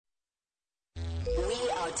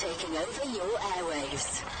taking over your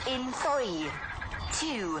airwaves. In 3,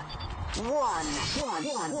 2, 1.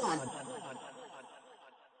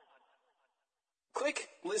 Click,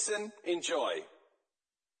 listen, enjoy.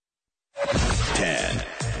 10,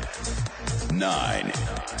 9,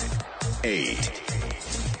 8,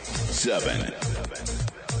 7,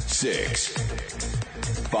 6,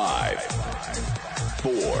 5,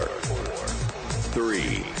 4,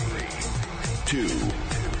 3, 2,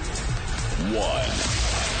 1.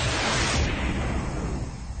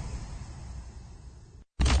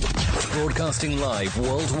 Broadcasting live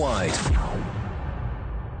worldwide.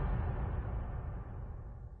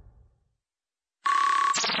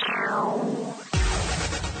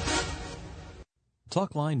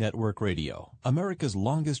 Talkline Network Radio, America's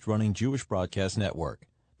longest-running Jewish broadcast network,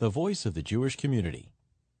 the voice of the Jewish community.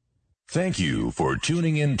 Thank you for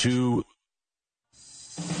tuning in to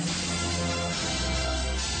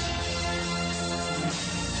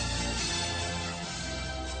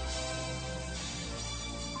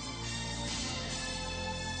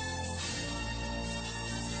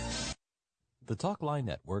The Talkline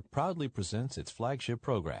Network proudly presents its flagship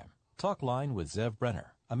program, Talkline with Zev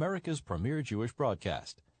Brenner, America's premier Jewish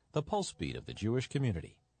broadcast, the pulse beat of the Jewish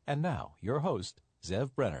community. And now, your host,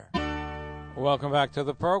 Zev Brenner. Welcome back to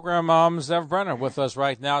the program. I'm Zev Brenner. With us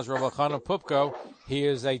right now is Rabbi Chana Pupko. He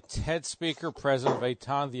is a TED speaker, president of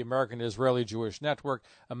Eitan, the American Israeli Jewish Network,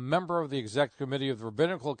 a member of the Executive Committee of the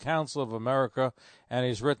Rabbinical Council of America, and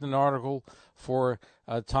he's written an article for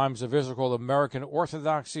Times of Israel called American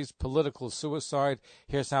Orthodoxy's Political Suicide.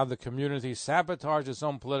 Here's how the community sabotaged its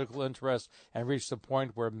own political interests and reached the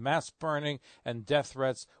point where mass burning and death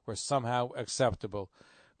threats were somehow acceptable.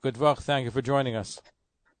 Good luck. Thank you for joining us.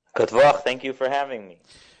 Good luck. Thank you for having me.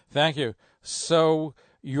 Thank you. So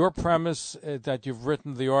your premise that you've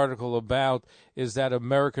written the article about is that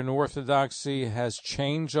American Orthodoxy has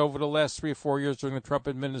changed over the last 3 or 4 years during the Trump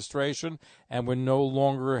administration, and we no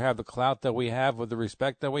longer have the clout that we have or the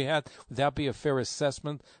respect that we had. Would that be a fair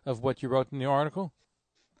assessment of what you wrote in the article?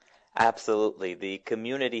 Absolutely. The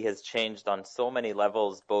community has changed on so many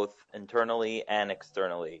levels, both internally and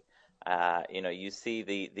externally. You see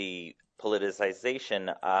the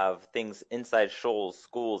politicization of things inside shuls,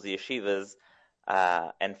 schools, yeshivas,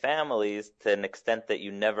 and families to an extent that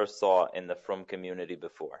you never saw in the Frum community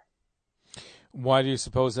before. Why do you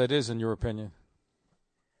suppose that is, in your opinion?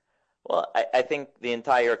 Well, I think the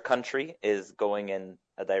entire country is going in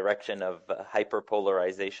a direction of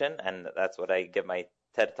hyperpolarization, and that's what I gave my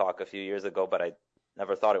TED Talk a few years ago, but I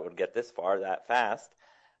never thought it would get this far, that fast.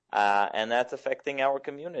 And that's affecting our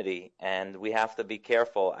community, and we have to be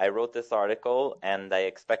careful. I wrote this article, and I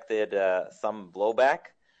expected some blowback,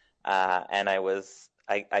 and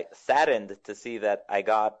I saddened to see that I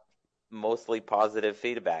got mostly positive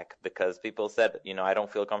feedback, because people said, I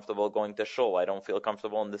don't feel comfortable going to shul, I don't feel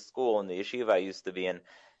comfortable in the school, in the yeshiva I used to be in,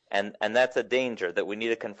 and that's a danger that we need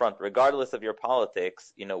to confront. Regardless of your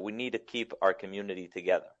politics, we need to keep our community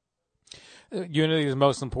together. Unity is the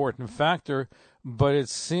most important factor, but it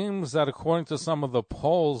seems that according to some of the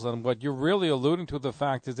polls, and what you're really alluding to, the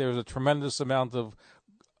fact is there's a tremendous amount of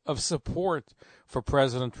support for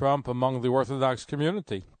President Trump among the Orthodox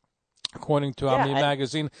community. According to Ami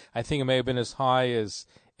magazine, I think it may have been as high as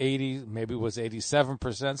 80, maybe it was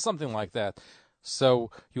 87%, something like that. So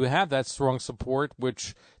you have that strong support,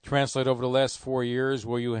 which translates over the last 4 years,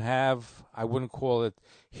 where you have, I wouldn't call it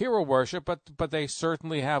hero worship, but they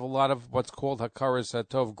certainly have a lot of what's called hakaras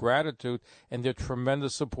hatov, gratitude, and they're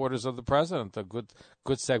tremendous supporters of the president, a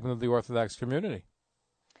good segment of the Orthodox community.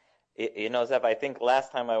 Zev, I think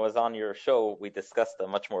last time I was on your show, we discussed a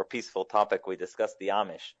much more peaceful topic. We discussed the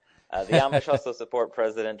Amish. The Amish also support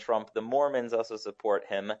President Trump. The Mormons also support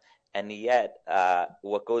him. And yet,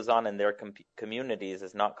 what goes on in their communities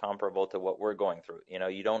is not comparable to what we're going through.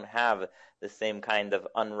 You don't have the same kind of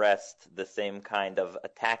unrest, the same kind of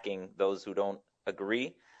attacking those who don't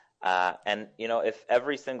agree. And if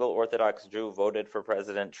every single Orthodox Jew voted for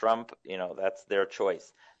President Trump, that's their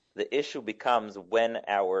choice. The issue becomes when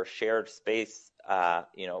our shared space,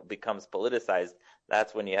 becomes politicized.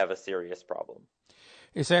 That's when you have a serious problem.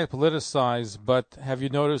 You say it's politicized, but have you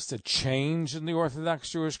noticed a change in the Orthodox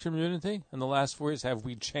Jewish community in the last 4 years? Have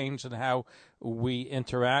we changed in how we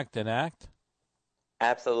interact and act?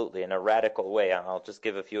 Absolutely, in a radical way. And I'll just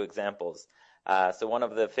give a few examples. So one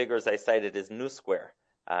of the figures I cited is New Square.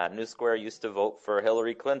 New Square used to vote for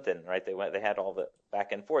Hillary Clinton, right? They had all the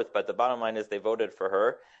back and forth, but the bottom line is they voted for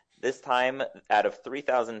her. This time, out of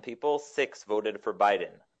 3,000 people, 6 voted for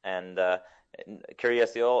Biden. And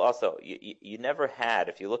Kiryas Yoel also, you never had,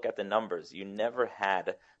 if you look at the numbers, you never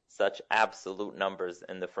had such absolute numbers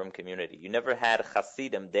in the Frum community. You never had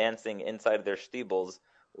Hasidim dancing inside their shtibels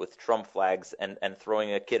with Trump flags and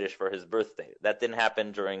throwing a kiddush for his birthday. That didn't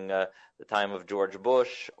happen during the time of George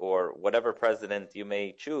Bush or whatever president you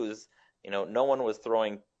may choose. No one was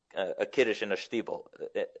throwing a kiddush in a shtibel.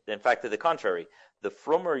 In fact, to the contrary, the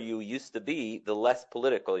frummer you used to be, the less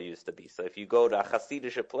political you used to be. So if you go to a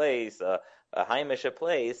Hasidic place, a Heimische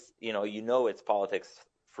place, it's politics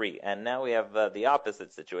free. And now we have the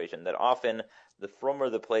opposite situation, that often the frummer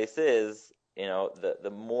the place is,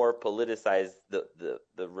 the more politicized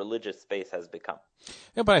the religious space has become.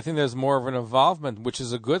 Yeah, but I think there's more of an involvement, which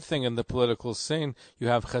is a good thing in the political scene. You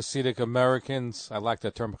have Hasidic Americans, I like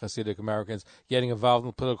that term, Hasidic Americans, getting involved in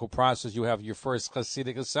the political process. You have your first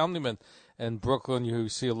Hasidic assemblyman in Brooklyn. You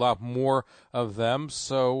see a lot more of them,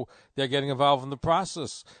 so they're getting involved in the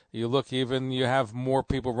process. You have more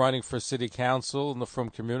people running for city council in the Frum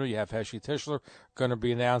community. You have Heshi Tischler going to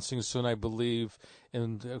be announcing soon, I believe,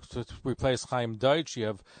 to replace Chaim Deutsch. You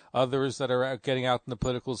have others that are getting out in the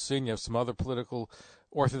political scene. You have some other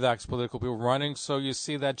Orthodox political people running. So you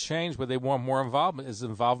see that change, but they want more involvement. Is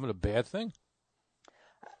involvement a bad thing?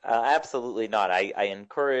 Absolutely not. I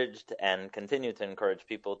encouraged and continue to encourage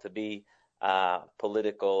people to be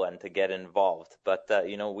political and to get involved. But,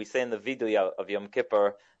 we say in the video of Yom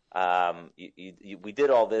Kippur, we did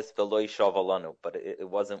all this, v'lo yishav alanu, but it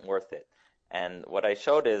wasn't worth it. And what I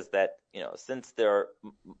showed is that, since the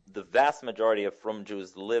vast majority of Frum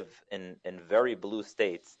Jews live in very blue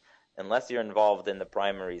states, unless you're involved in the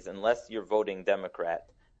primaries, unless you're voting Democrat,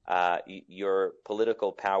 your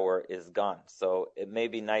political power is gone. So it may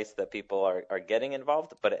be nice that people are getting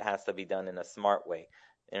involved, but it has to be done in a smart way.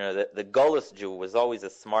 The Golos Jew was always a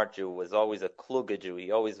smart Jew, was always a kluge Jew.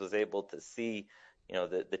 He always was able to see,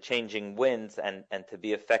 the changing winds and to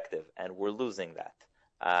be effective, and we're losing that.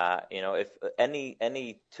 If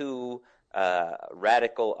any two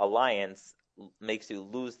radical alliance makes you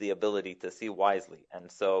lose the ability to see wisely. And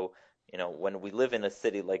so, when we live in a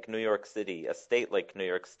city like New York City, a state like New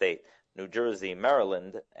York State, New Jersey,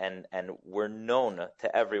 Maryland, and we're known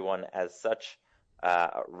to everyone as such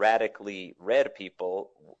radically red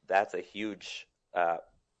people, that's a huge,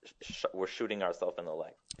 we're shooting ourselves in the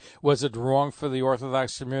leg. Was it wrong for the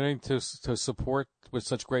Orthodox community to support with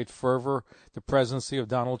such great fervor the presidency of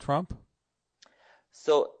Donald Trump?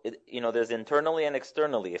 So, there's internally and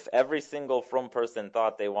externally. If every single Frum person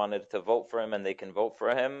thought they wanted to vote for him and they can vote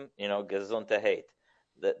for him, gesundheit hate.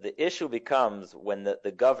 The issue becomes when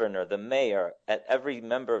the governor, the mayor, at every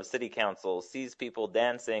member of city council sees people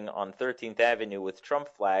dancing on 13th Avenue with Trump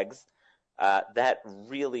flags. That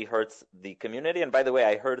really hurts the community. And by the way,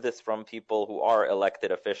 I heard this from people who are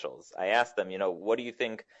elected officials. I asked them, what do you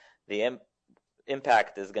think the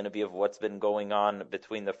impact is going to be of what's been going on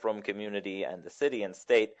between the Frum community and the city and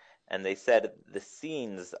state? And they said the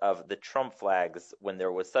scenes of the Trump flags, when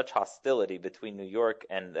there was such hostility between New York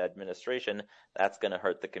and the administration, that's going to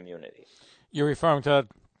hurt the community. You're referring to that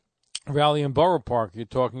rally in Borough Park. You're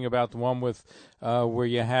talking about the one with where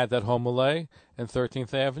you had that homilé in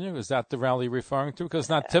 13th Avenue. Is that the rally you're referring to? Because it's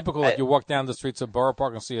not typical that you walk down the streets of Borough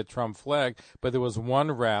Park and see a Trump flag, but there was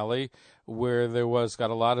one rally where got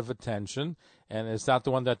a lot of attention, and is that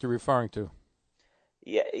the one that you're referring to?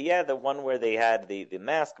 Yeah, the one where they had the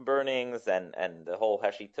mask burnings and the whole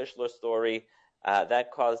Heshi Tischler story,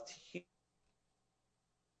 that caused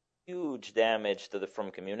huge damage to the Frum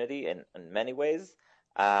community in many ways.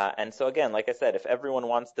 And so again, like I said, if everyone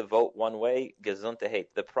wants to vote one way, gesundheit.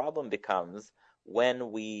 The problem becomes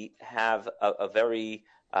when we have a very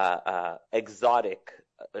exotic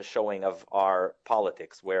showing of our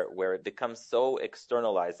politics, where it becomes so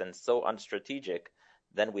externalized and so unstrategic,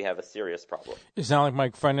 then we have a serious problem. You sound like my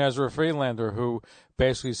friend Ezra Friedlander, who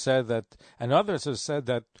basically said that, and others have said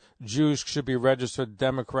that Jews should be registered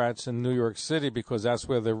Democrats in New York City because that's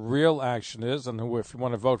where the real action is, and who, if you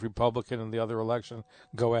want to vote Republican in the other election,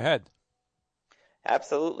 go ahead.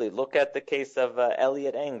 Absolutely. Look at the case of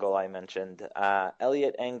Elliot Engel I mentioned.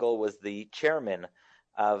 Elliot Engel was the chairman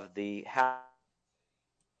of the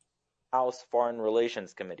House Foreign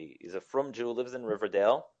Relations Committee. He's a Frum Jew, lives in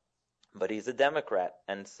Riverdale, but he's a Democrat.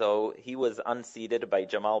 And so he was unseated by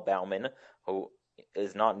Jamal Bauman, who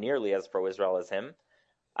is not nearly as pro-Israel as him.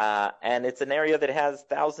 And it's an area that has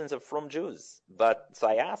thousands of Frum Jews. But so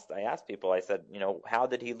I asked people, I said, how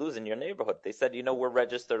did he lose in your neighborhood? They said, we're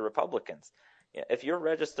registered Republicans. If you're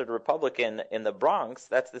registered Republican in the Bronx,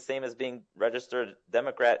 that's the same as being registered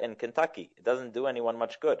Democrat in Kentucky. It doesn't do anyone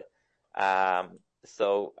much good.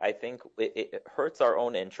 So I think it hurts our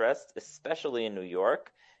own interest, especially in New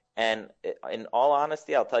York. And in all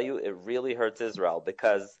honesty, I'll tell you, it really hurts Israel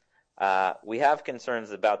because we have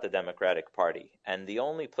concerns about the Democratic Party, and the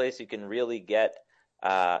only place you can really get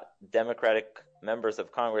Democratic members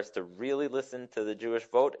of Congress to really listen to the Jewish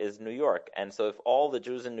vote is New York. And so if all the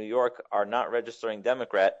Jews in New York are not registering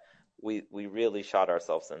Democrat, we really shot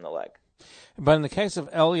ourselves in the leg. But in the case of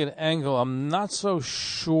Elliot Engel, I'm not so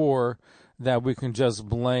sure that we can just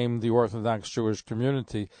blame the Orthodox Jewish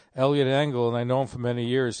community. Elliot Engel, and I know him for many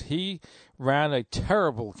years, he ran a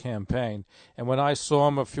terrible campaign. And when I saw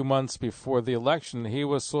him a few months before the election, he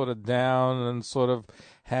was sort of down and sort of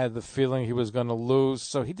had the feeling he was going to lose.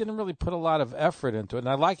 So he didn't really put a lot of effort into it. And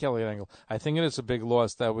I like Elliot Engel. I think it is a big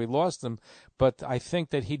loss that we lost him. But I think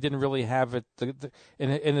that he didn't really have it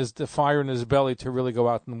in his the fire in his belly to really go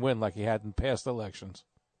out and win like he had in past elections.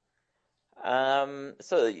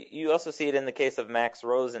 So you also see it in the case of Max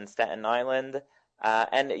Rose in Staten Island.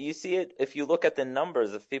 And you see it if you look at the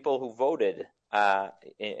numbers of people who voted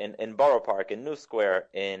in Borough Park, in New Square,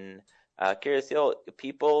 in Kiryas Hill.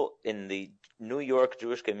 People in the New York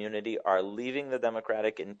Jewish community are leaving the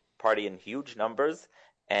Democratic Party in huge numbers,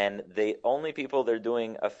 and the only people they're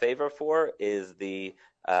doing a favor for is the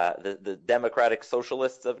Democratic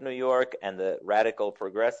Socialists of New York and the radical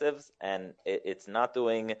progressives, and it's not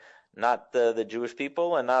doing the Jewish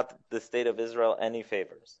people and not the state of Israel any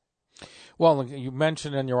favors. Well, you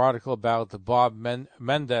mentioned in your article about the Bob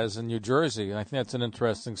Menendez in New Jersey, and I think that's an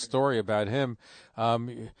interesting story about him.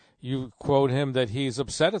 You quote him that he's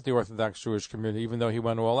upset at the Orthodox Jewish community, even though he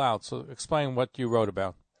went all out. So explain what you wrote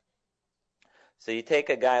about. So you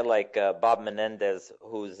take a guy like Bob Menendez,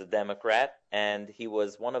 who's a Democrat, and he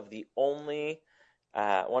was one of the only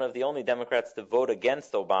Democrats to vote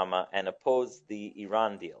against Obama and oppose the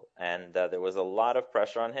Iran deal. And there was a lot of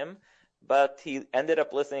pressure on him, but he ended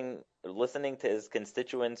up listening to his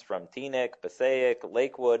constituents from Teaneck, Passaic,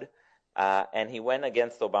 Lakewood, and he went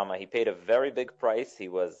against Obama. He paid a very big price. He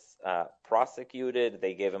was prosecuted.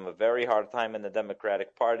 They gave him a very hard time in the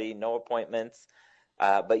Democratic Party, no appointments.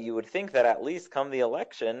 But you would think that at least come the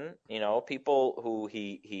election, people who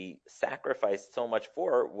he sacrificed so much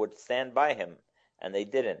for would stand by him, and they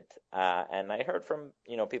didn't. And I heard from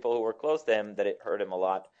people who were close to him that it hurt him a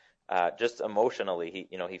lot, just emotionally.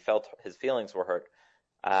 He felt his feelings were hurt.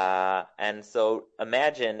 And so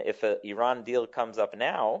imagine if an Iran deal comes up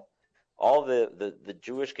now, all the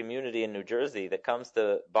Jewish community in New Jersey that comes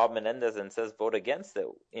to Bob Menendez and says vote against it,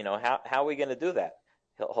 how are we going to do that?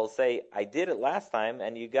 He'll say, I did it last time,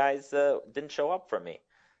 and you guys didn't show up for me.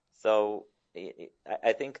 So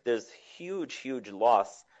I think there's huge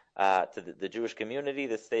loss to the Jewish community,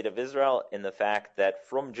 the state of Israel, in the fact that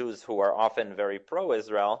from Jews who are often very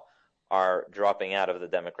pro-Israel are dropping out of the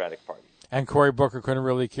Democratic Party. And Cory Booker couldn't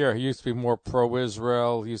really care. He used to be more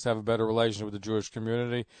pro-Israel. He used to have a better relationship with the Jewish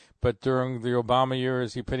community. But during the Obama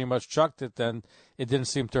years, he pretty much chucked it. Then it didn't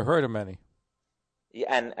seem to hurt him any.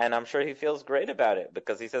 Yeah, and I'm sure he feels great about it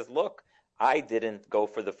because he says, look, I didn't go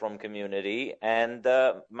for the Frum community, and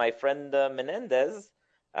my friend Menendez,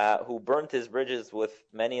 who burnt his bridges with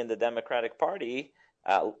many in the Democratic Party,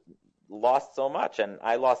 lost so much, and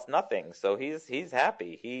I lost nothing. So he's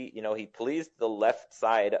happy. He pleased the left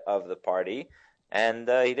side of the party, and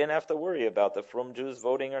he didn't have to worry about the Frum Jews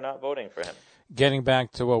voting or not voting for him. Getting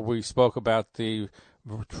back to what we spoke about, the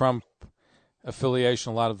Trump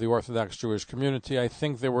affiliation, a lot of the Orthodox Jewish community, I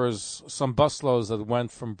think there was some busloads that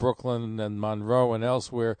went from Brooklyn and Monroe and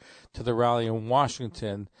elsewhere to the rally in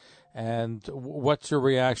Washington. And what's your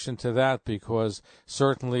reaction to that? Because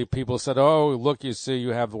certainly people said, oh, look, you see, you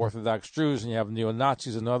have Orthodox Jews and you have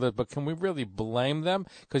neo-Nazis and others, but can we really blame them?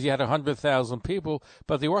 Because you had 100,000 people,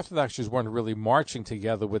 but the Orthodox Jews weren't really marching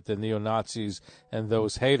together with the neo-Nazis and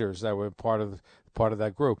those haters that were part of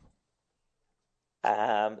that group.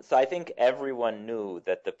 So I think everyone knew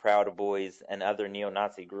that the Proud Boys and other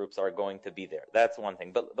neo-Nazi groups are going to be there. That's one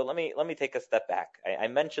thing. But let me take a step back. I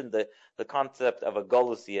mentioned the concept of a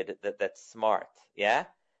Golus Yid that's smart, yeah?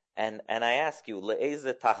 And I ask you, le'ez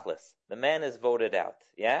tachlis, the man is voted out,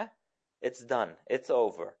 yeah? It's done. It's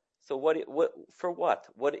over. So what for what?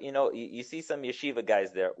 You see some yeshiva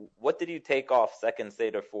guys there. What did you take off Second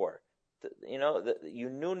Seder for? You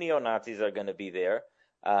knew neo-Nazis are going to be there.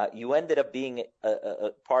 You ended up being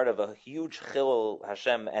a part of a huge Chilul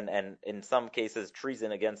Hashem and in some cases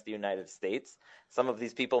treason against the United States. Some of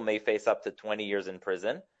these people may face up to 20 years in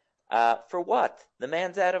prison. For what? The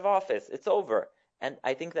man's out of office. It's over. And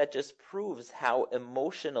I think that just proves how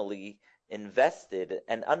emotionally invested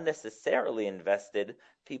and unnecessarily invested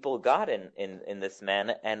people got in this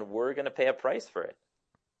man, and we're going to pay a price for it.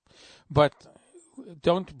 But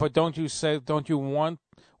don't you want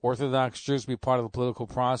Orthodox Jews to be part of the political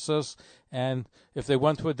process? And if they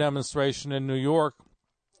went to a demonstration in New York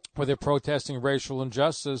where they're protesting racial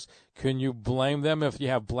injustice. Can you blame them if you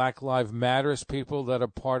have Black Lives Matters people that are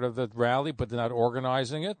part of the rally, but they're not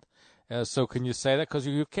organizing it? So can you say that? Because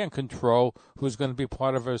you can't control who's going to be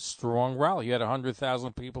part of a strong rally. You had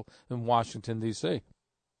 100,000 people in Washington, D.C.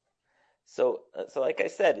 So like I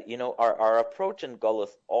said, our approach in Gullus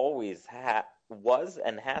always was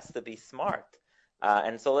and has to be smart.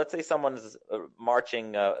 And so let's say someone's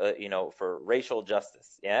marching, for racial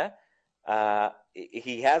justice, yeah?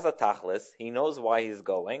 He has a tachlis, he knows why he's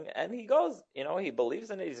going, and he goes, he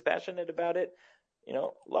believes in it, he's passionate about it,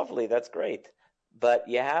 lovely, that's great. But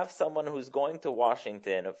you have someone who's going to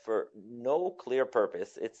Washington for no clear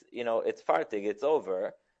purpose. It's it's fartig, it's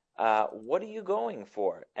over. What are you going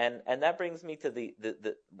for? And that brings me to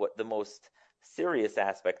the most serious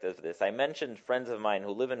aspect of this. I mentioned friends of mine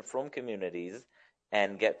who live in frum communities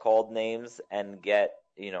and get called names and get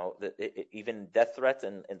even death threats.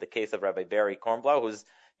 In the case of Rabbi Barry Kornblau,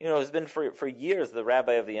 who's been for years the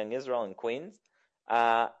rabbi of the Young Israel in Queens.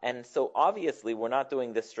 And so obviously we're not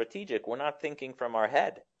doing this strategic. We're not thinking from our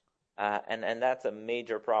head. And that's a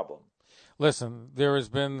major problem. Listen, there has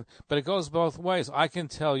been, but it goes both ways. I can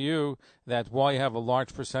tell you that while you have a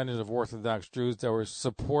large percentage of Orthodox Jews that were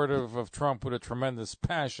supportive of Trump with a tremendous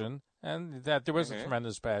passion, and that there was a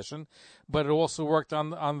tremendous passion, but it also worked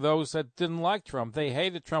on those that didn't like Trump. They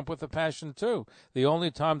hated Trump with a passion, too. The only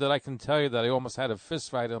time that I can tell you that I almost had a fist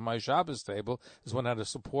fight on my Shabbos table is when I had a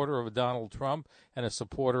supporter of Donald Trump and a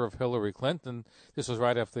supporter of Hillary Clinton. This was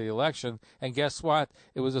right after the election. And guess what?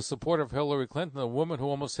 It was a supporter of Hillary Clinton, a woman who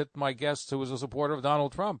almost hit my guest who was a supporter of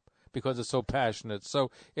Donald Trump, because it's so passionate. So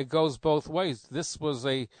it goes both ways. This was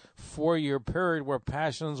a 4-year period where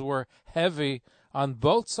passions were heavy on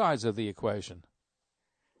both sides of the equation.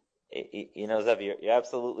 Zev, you're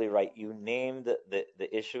absolutely right. You named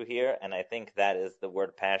the issue here, and I think that is the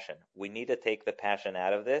word passion. We need to take the passion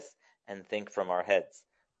out of this and think from our heads.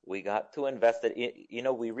 We got too invested.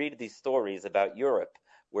 We read these stories about Europe,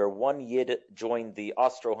 where one Yid joined the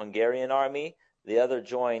Austro-Hungarian army, the other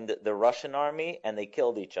joined the Russian army, and they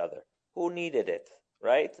killed each other. Who needed it,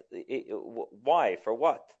 right? Why? For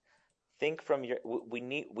what? Think from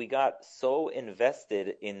we got so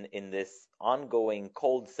invested in this ongoing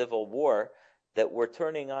cold civil war that we're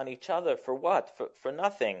turning on each other for what? For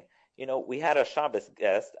nothing. We had a Shabbos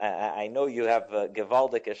guest. I know you have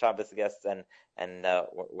Gewaldige Shabbos guests, and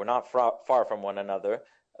we're not far from one another.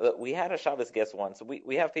 But we had a Shabbos guest once.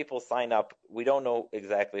 We have people sign up. We don't know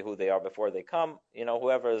exactly who they are before they come.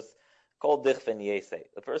 Whoever's called Dichven Yese.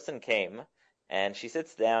 The person came, and she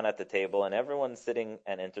sits down at the table, and everyone's sitting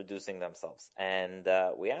and introducing themselves. And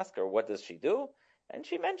we ask her, what does she do? And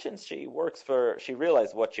she mentions she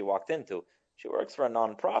realized what she walked into. She works for a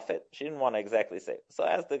non-profit. She didn't want to exactly say. So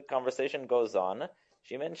as the conversation goes on,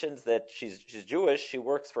 she mentions that she's Jewish. She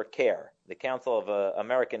works for CARE, the Council of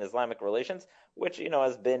American Islamic Relations, which,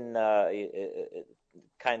 has been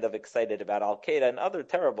kind of excited about Al-Qaeda and other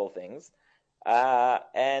terrible things.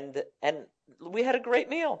 And we had a great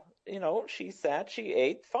meal. She sat, she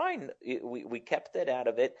ate, fine. We kept it out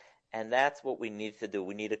of it, and that's what we need to do.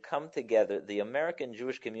 We need to come together. The American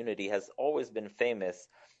Jewish community has always been famous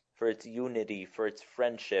for its unity, for its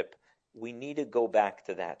friendship. We need to go back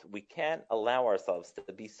to that. We can't allow ourselves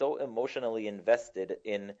to be so emotionally invested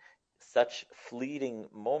in such fleeting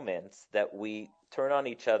moments that we turn on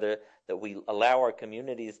each other, that we allow our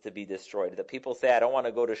communities to be destroyed, that people say, I don't want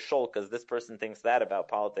to go to shul because this person thinks that about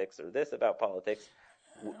politics or this about politics.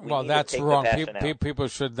 Well, that's wrong. People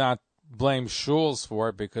should not blame shuls for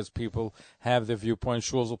it, because people have their viewpoint.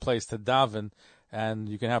 Shuls are a place to daven, and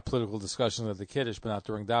you can have political discussions at the Kiddush, but not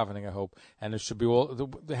during davening, I hope. And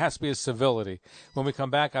there has to be a civility. When we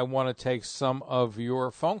come back, I want to take some of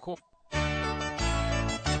your phone calls.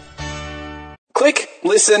 Click,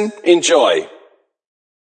 listen, enjoy.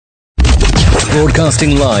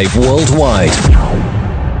 Broadcasting live worldwide.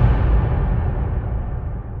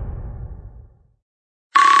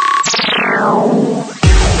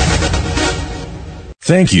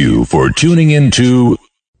 Thank you for tuning in to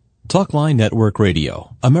Talkline Network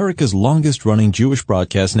Radio, America's longest-running Jewish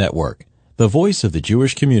broadcast network, the voice of the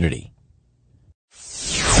Jewish community.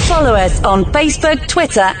 Follow us on Facebook,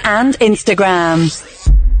 Twitter, and Instagram.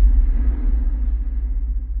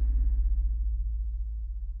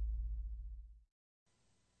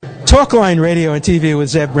 Talkline Radio and TV with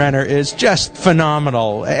Zev Brenner is just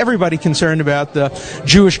phenomenal. Everybody concerned about the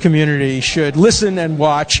Jewish community should listen and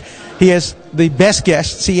watch. He has the best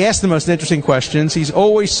guests. He asks the most interesting questions. He's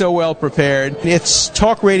always so well prepared. It's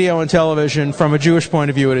talk radio and television from a Jewish point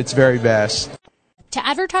of view at its very best. To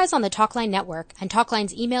advertise on the Talkline network and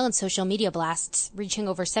Talkline's email and social media blasts reaching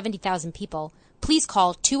over 70,000 people, please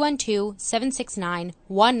call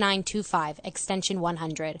 212-769-1925, extension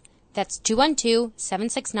 100. That's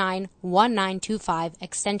 212-769-1925,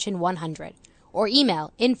 extension 100. Or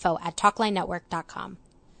email info@talklinenetwork.com.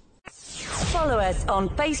 Follow us on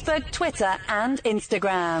Facebook, Twitter, and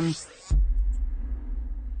Instagram.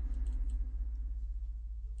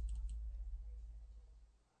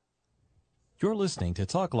 You're listening to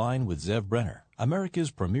Talk Line with Zev Brenner,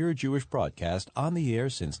 America's premier Jewish broadcast on the air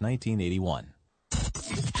since 1981.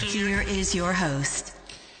 Here is your host.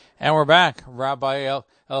 And we're back. Rabbi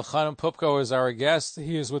Elchanan Pupko is our guest.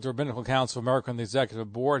 He is with the Rabbinical Council of America on the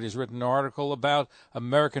Executive Board. He's written an article about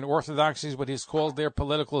American Orthodoxies, what he's called their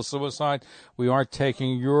political suicide. We are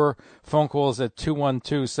taking your phone calls at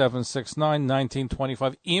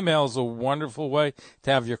 212-769-1925. Email is a wonderful way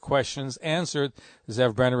to have your questions answered.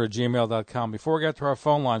 ZevBrenner@gmail.com. Before we get to our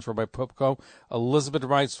phone lines, Rabbi Pupko, Elizabeth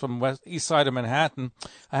writes from east side of Manhattan,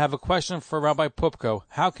 I have a question for Rabbi Pupko.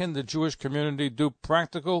 How can the Jewish community do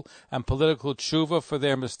practical and political tshuva for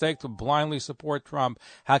their mistake to blindly support Trump?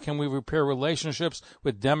 How can we repair relationships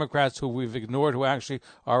with Democrats who we've ignored, who actually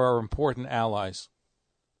are our important allies?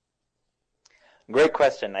 Great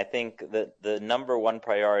question. I think that the number one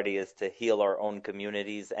priority is to heal our own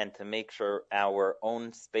communities and to make sure our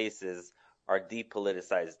own spaces are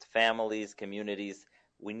depoliticized. Families, communities,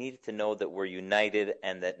 we need to know that we're united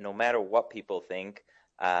and that no matter what people think,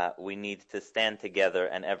 we need to stand together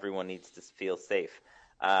and everyone needs to feel safe.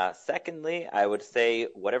 Secondly, I would say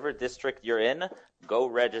whatever district you're in, go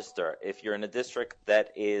register. If you're in a district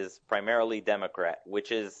that is primarily Democrat,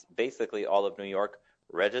 which is basically all of New York,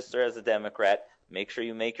 register as a Democrat, make sure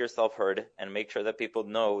you make yourself heard, and make sure that people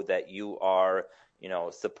know that you are,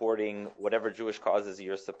 supporting whatever Jewish causes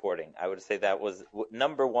you're supporting. I would say that was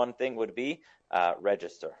number one thing would be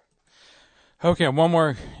register. Okay, one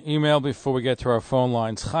more email before we get to our phone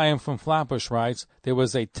lines. Chaim from Flatbush writes, there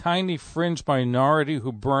was a tiny fringe minority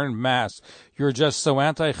who burned mass. You're just so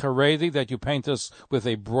anti-Haredi that you paint us with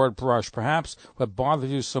a broad brush. Perhaps what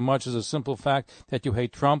bothers you so much is the simple fact that you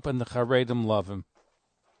hate Trump and the Haredim love him.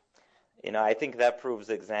 I think that proves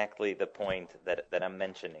exactly the point that I'm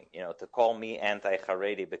mentioning. To call me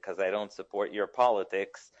anti-Haredi because I don't support your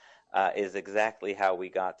politics is exactly how we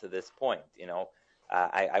got to this point.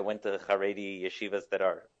 I went to Haredi yeshivas that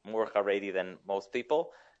are more Haredi than most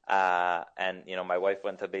people, and my wife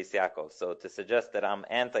went to Beis Yaakov. So to suggest that I'm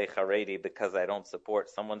anti-Haredi because I don't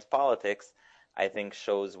support someone's politics, I think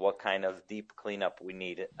shows what kind of deep cleanup we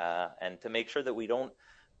need, and to make sure that we don't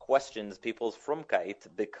question people's frumkeit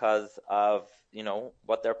because of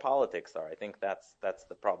what their politics are. I think that's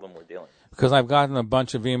the problem we're dealing with. Because I've gotten a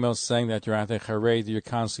bunch of emails saying that you're anti-Haredi, you're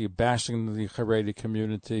constantly bashing the Haredi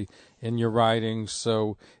community in your writings.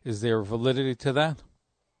 So is there validity to that?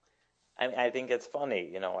 I think it's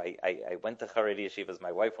funny. I went to Haredi yeshivas.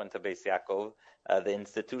 My wife went to Beis Yaakov. The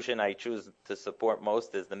institution I choose to support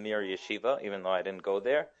most is the Mir Yeshiva, even though I didn't go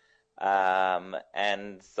there.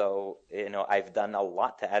 And so, I've done a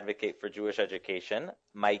lot to advocate for Jewish education.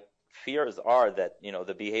 My fears are that,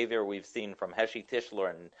 the behavior we've seen from Heshi Tishlor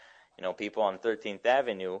and, people on 13th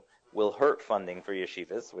Avenue will hurt funding for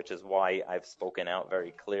yeshivas, which is why I've spoken out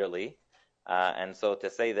very clearly. And so to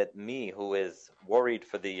say that me, who is worried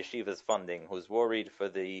for the yeshivas funding, who's worried for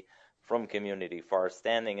the Frum community, for our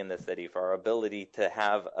standing in the city, for our ability to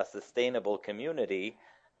have a sustainable community,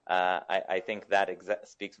 I think that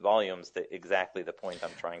speaks volumes to exactly the point I'm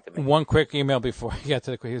trying to make. One quick email before I get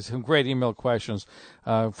to some great email questions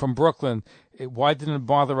from Brooklyn. Why didn't it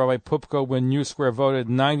bother Rabbi Pupko when New Square voted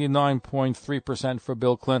 99.3% for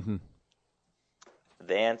Bill Clinton?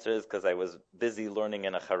 The answer is because I was busy learning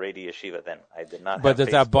in a Haredi yeshiva then. I did not. But does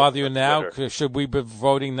Facebook that bother you now? Twitter. Should we be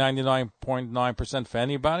voting 99.9% for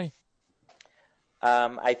anybody?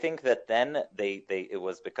 I think that then it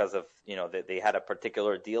was because of they had a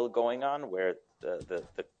particular deal going on where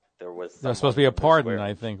there was supposed to be a pardon,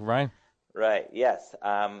 I think, right? Right. Yes.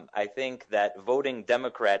 I think that voting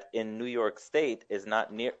Democrat in New York State is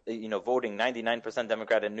not near. Voting 99%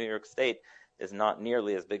 Democrat in New York State is not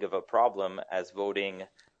nearly as big of a problem as voting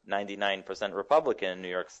 99% Republican in New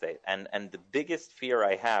York State. And the biggest fear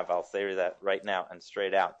I have, I'll say that right now and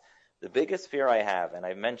straight out. The biggest fear I have, and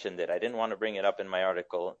I mentioned it, I didn't want to bring it up in my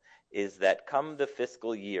article, is that come the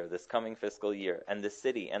fiscal year, this coming fiscal year, and the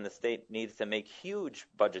city and the state needs to make huge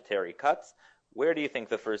budgetary cuts, where do you think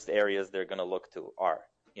the first areas they're going to look to are?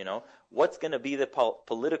 What's going to be the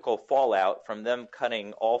political fallout from them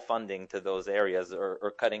cutting all funding to those areas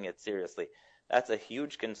or cutting it seriously? That's a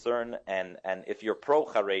huge concern, and if you're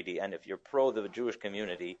pro-Haredi and if you're pro the Jewish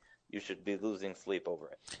community, you should be losing sleep over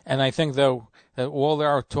it. And I think, though, that all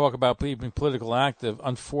our talk about being political active,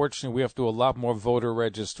 unfortunately, we have to do a lot more voter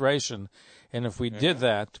registration. And if we did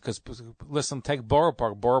that, because, listen, take Borough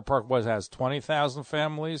Park. Borough Park has 20,000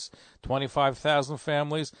 families, 25,000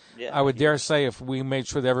 families. Yeah. I would dare say if we made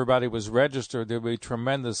sure that everybody was registered, there would be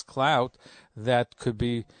tremendous clout that could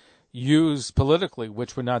be used politically,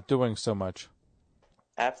 which we're not doing so much.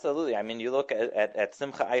 Absolutely. I mean, you look at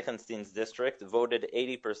Simcha Eichenstein's district, voted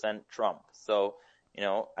 80% Trump. So,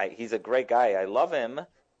 he's a great guy. I love him.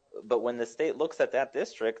 But when the state looks at that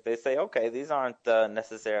district, they say, okay, these aren't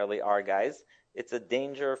necessarily our guys. It's a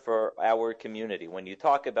danger for our community. When you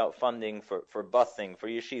talk about funding for busing, for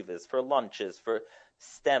yeshivas, for lunches, for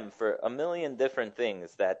STEM, for a million different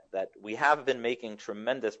things that we have been making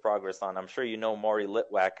tremendous progress on. I'm sure you know Maury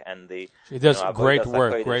Litwack and the... She does great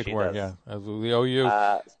work, yeah. The OU.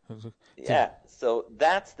 Yeah, so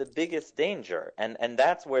that's the biggest danger, and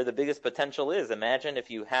that's where the biggest potential is. Imagine if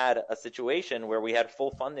you had a situation where we had full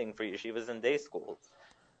funding for yeshivas and day schools.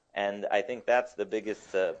 And I think that's the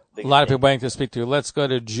biggest a lot of people waiting to speak to you. Let's go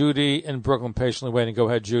to Judy in Brooklyn, patiently waiting. Go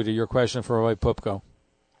ahead, Judy. Your question for Roy Pupko.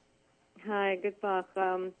 Hi, good Bach.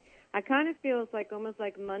 I kind of feel it's like almost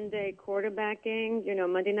like Monday quarterbacking,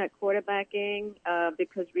 Monday night quarterbacking,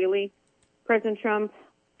 because really President Trump,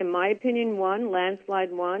 in my opinion,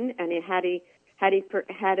 landslide won, and had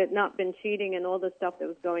it not been cheating and all the stuff that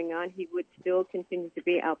was going on, he would still continue to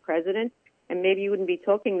be our president, and maybe you wouldn't be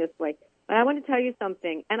talking this way. But I want to tell you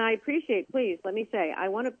something, and I appreciate, please, let me say,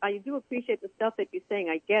 I do appreciate the stuff that you're saying.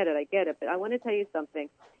 I get it, but I want to tell you something.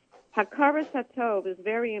 Hakaras Hatov is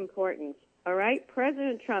very important, all right?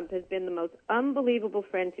 President Trump has been the most unbelievable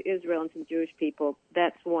friend to Israel and to the Jewish people.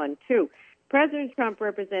 That's one. Two, President Trump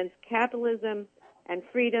represents capitalism and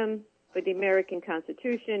freedom for the American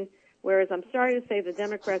Constitution, whereas I'm sorry to say the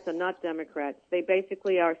Democrats are not Democrats. They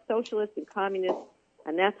basically are socialists and communists,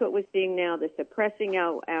 and that's what we're seeing now. They're suppressing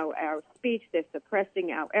our speech. They're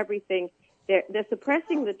suppressing our everything. They're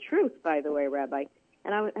suppressing the truth, by the way, Rabbi.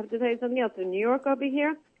 And I have to tell you something else. In New York over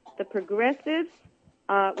here, the progressives,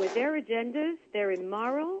 with their agendas, they're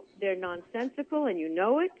immoral, they're nonsensical, and you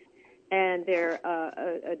know it, and they're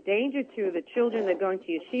a danger to the children that are going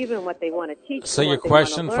to yeshiva and what they want to teach. So your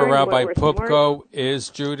question for Rabbi Pupko is,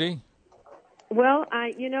 Judy? Well,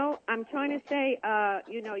 I'm trying to say,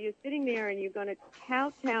 you're sitting there and you're going to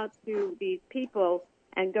kowtow to these people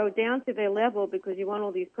and go down to their level because you want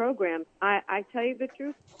all these programs. I tell you the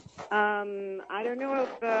truth, I don't know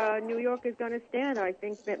if New York is going to stand. I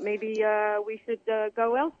think that maybe we should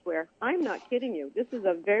go elsewhere. I'm not kidding you. This is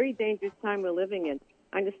a very dangerous time we're living in.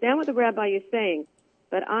 I understand what the rabbi is saying,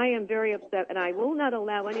 but I am very upset, and I will not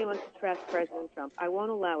allow anyone to trash President Trump. I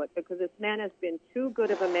won't allow it because this man has been too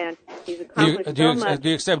good of a man. He's accomplished so much. Do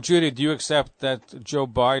you accept, Judy, do you accept that Joe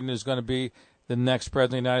Biden is going to be the next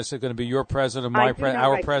president of the United States, going to be your president,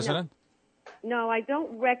 our president? No, I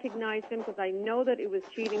don't recognize him because I know that it was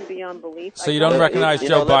cheating beyond belief. So you don't recognize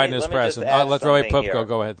Joe Biden as president? Let's Roy Pupko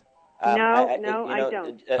go ahead. No, I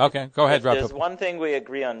don't. Okay, go ahead, Rob. There's one thing we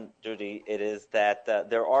agree on, Judy. It is that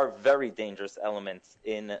there are very dangerous elements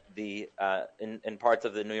in the in parts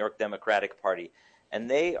of the New York Democratic Party, and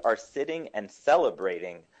they are sitting and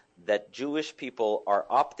celebrating that Jewish people are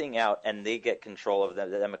opting out and they get control of the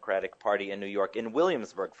Democratic Party in New York. In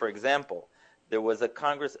Williamsburg, for example, there was a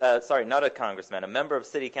member of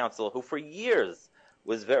city council who for years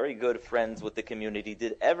was very good friends with the community,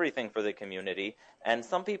 did everything for the community, and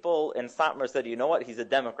some people in Satmar said, you know what, he's a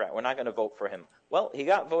Democrat, we're not going to vote for him. Well, he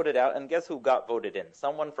got voted out, and guess who got voted in?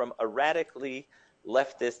 Someone from a radically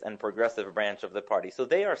leftist and progressive branch of the party. So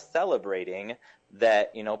they are celebrating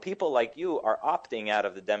that, people like you are opting out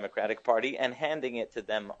of the Democratic Party and handing it to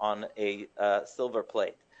them on a silver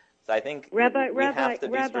plate. So I think we have to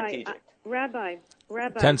be strategic. Rabbi.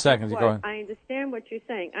 10 seconds, go ahead. I understand what you're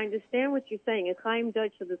saying. And Chaim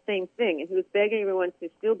Deutsch said the same thing, and he was begging everyone to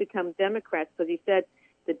still become Democrats because he said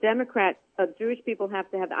the Democrats, Jewish people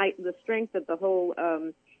have to have the strength of the whole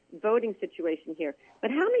voting situation here.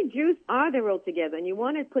 But how many Jews are there altogether? And you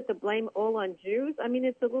want to put the blame all on Jews? I mean,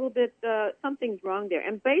 it's a little bit, something's wrong there.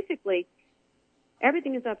 And basically,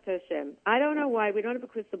 everything is up to Hashem. I don't know why. We don't have a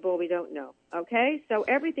crystal ball. We don't know. Okay? So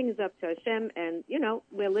everything is up to Hashem. And,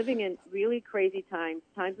 we're living in really crazy times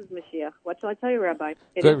of Mashiach. What shall I tell you, Rabbi?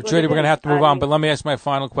 Good, Judy, we're going to have to move on. But let me ask my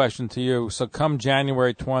final question to you. So come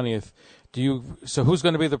January 20th, who's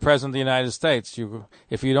going to be the president of the United States?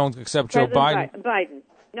 If you don't accept Joe Biden?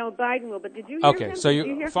 No, Biden will. But did you hear Okay, him? so Did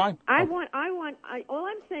you hear? fine. All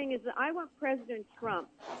I'm saying is that I want President Trump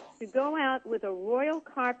to go out with a royal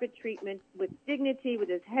carpet treatment, with dignity, with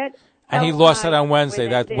his head. And he held lost high, it on Wednesday.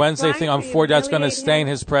 where That they're Wednesday trying thing, to unfortunately, that's going to humiliate stain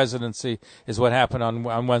him. his presidency, is what happened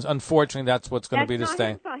on Wednesday. Unfortunately, that's what's going to be the That's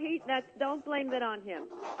stain. not his fault. Don't blame that on him.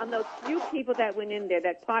 On those few people that went in there,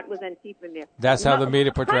 that part was Antifa in there. That's how the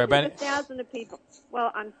media portrayed it. Hundreds of thousands of people.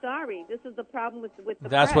 Well, I'm sorry. This is the problem with the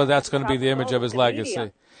That's press. what. That's going to be the image of his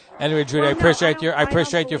legacy. Anyway, Judy, I appreciate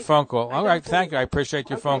your phone call. All right, thank you. I appreciate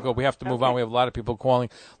your phone call. We have to move on. We have a lot of people calling.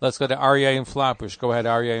 Let's go to Aryeh in Flatbush. Go ahead,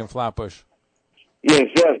 Aryeh in Flatbush. Yes,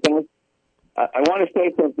 I want to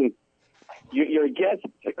say something. Your guest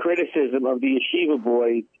criticism of the yeshiva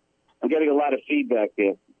boys, I'm getting a lot of feedback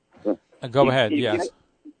there. Go ahead, yes.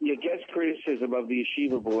 Your guest criticism of the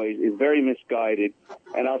yeshiva boys is very misguided,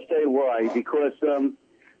 and I'll say why. Because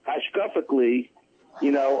hashkafically, first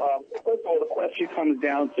of all, the question comes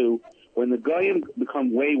down to when the Goyim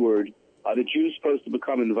become wayward, are the Jews supposed to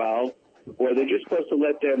become involved? Or they're just supposed to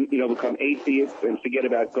let them, become atheists and forget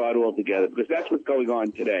about God altogether? Because that's what's going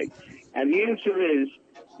on today. And the answer is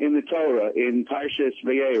in the Torah, in Parshas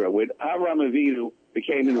Vayera, when Avraham Avinu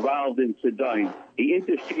became involved in Sodom, he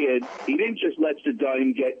interfered. He didn't just let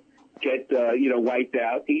Sodom get wiped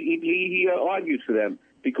out. He argued for them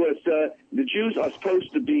because the Jews are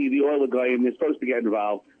supposed to be the Oil Goyim. They're supposed to get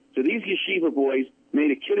involved. So these yeshiva boys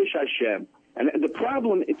made a Kiddush Hashem. And the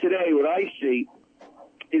problem today, what I see,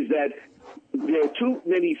 is that there are too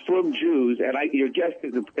many from Jews, and your guest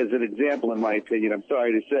is an example, in my opinion, I'm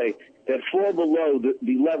sorry to say, that fall below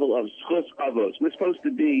the level of Schus Avos. We're supposed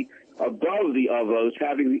to be above the Avos,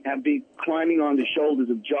 be climbing on the shoulders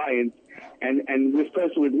of giants, and we're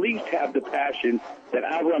supposed to at least have the passion that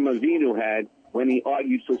Avraham Avinu had when he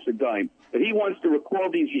argued for Sodom. But he wants to recall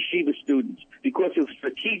these yeshiva students because of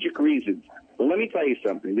strategic reasons. Well, let me tell you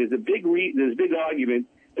something. There's a big argument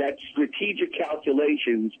that strategic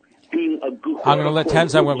calculations being a good. I'm going to let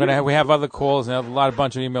Tenz. We have other calls and a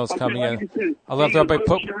bunch of emails coming in. I'll let everybody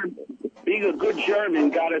put. Being a good German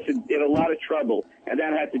got us in a lot of trouble, and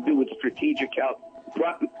that had to do with strategic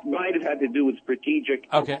might have had to do with strategic.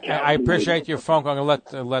 Okay, I appreciate your phone call. I'm going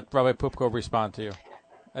to let Rabbi Pupko respond to you.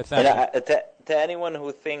 Thank you. To anyone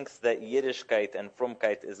who thinks that Yiddishkeit and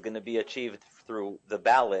Frumkeit is going to be achieved through the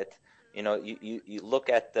ballot, you look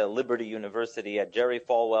at the Liberty University, at Jerry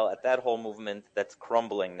Falwell, at that whole movement that's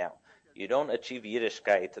crumbling now. You don't achieve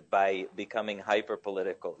Yiddishkeit by becoming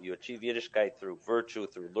hyper-political. You achieve Yiddishkeit through virtue,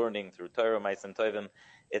 through learning, through Torah, Ma'asim Tovim.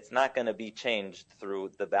 It's not going to be changed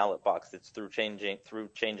through the ballot box. It's through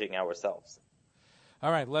changing ourselves.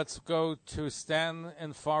 All right, let's go to Stan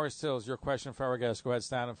in Forest Hills. Your question for our guest. Go ahead,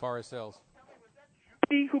 Stan in Forest Hills.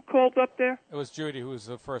 Who called up there? It was Judy who was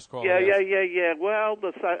the first caller. Yeah. Well,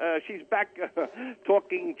 she's back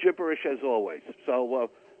talking gibberish as always. So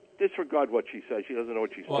disregard what she says. She doesn't know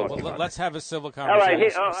what she's talking about. Let's have a civil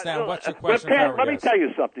conversation. All right, Stan, what's your question for our Let me guest? tell you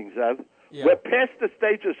something, Zev. Yeah. We're past the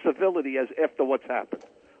stage of civility after what's happened.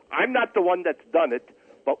 I'm not the one that's done it,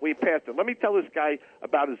 but we passed it. Let me tell this guy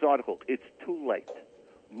about his article. It's too late.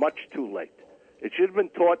 Much too late. It should have been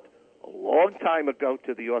taught a long time ago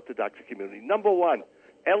to the Orthodox community. Number one,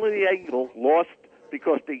 Eli Engel lost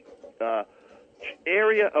because the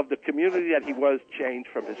area of the community that he was changed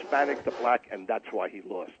from Hispanic to black, and that's why he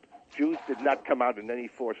lost. Jews did not come out in any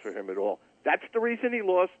force for him at all. That's the reason he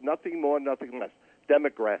lost, nothing more, nothing less.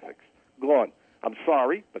 Demographics. Gone. I'm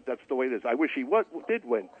sorry, but that's the way it is. I wish he did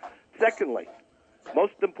win. Secondly,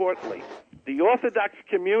 most importantly, the Orthodox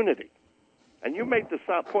community, and you made the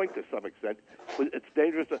point to some extent, it's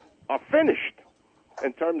dangerous, are finished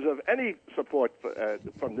in terms of any support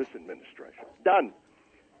from this administration. Done.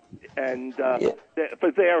 And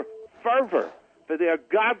for their fervor, for their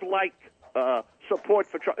godlike support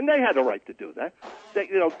for Trump, and they had a right to do that.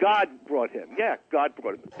 God brought him. Yeah, God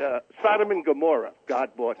brought him. Sodom and Gomorrah,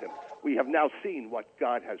 God brought him. We have now seen what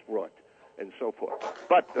God has brought, and so forth.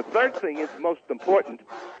 But the third thing is most important.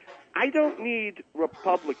 I don't need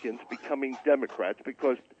Republicans becoming Democrats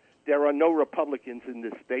because there are no Republicans in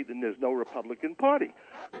this state and there's no Republican Party.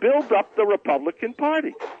 Build up the Republican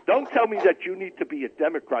Party. Don't tell me that you need to be a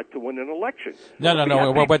Democrat to win an election.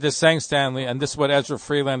 No. What they're saying, Stanley, and this is what Ezra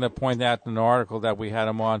Freelander pointed out in an article that we had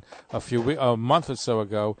him on a month or so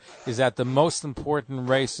ago, is that the most important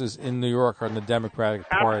races in New York are in the Democratic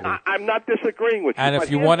Party. I'm not disagreeing with you. And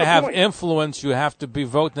if you want to have influence, you have to be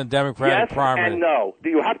voting the Democratic primary. Yes and no.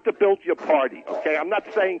 You have to build your party, okay? I'm not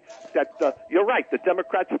saying that you're right. The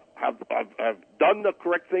Democrats have done the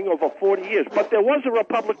correct thing over 40 years. But there was a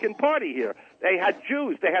Republican Party here. They had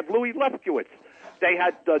Jews. They had Louis Lefkowitz. They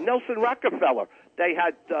had Nelson Rockefeller. They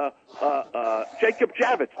had Jacob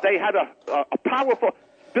Javits. They had a powerful.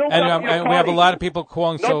 And we have a lot of people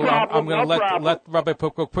calling, No so problem, I'm going to no let Rabbi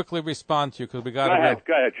Pupko quickly respond to you because we got to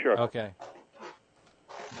Go ahead, sure. Okay.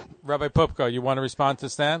 Rabbi Pupko, you want to respond to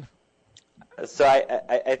Stan? So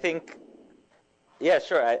I think, yeah,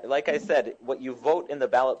 sure. Like I said, what you vote in the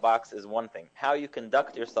ballot box is one thing. How you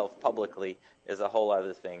conduct yourself publicly is a whole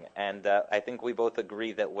other thing. And I think we both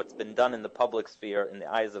agree that what's been done in the public sphere, in the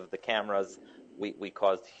eyes of the cameras, we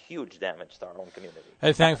caused huge damage to our own community.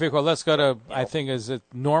 Hey, thank you. Let's go to, I think, is it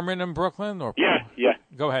Norman in Brooklyn? Or Yeah.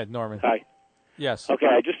 Go ahead, Norman. Hi. Yes. Okay,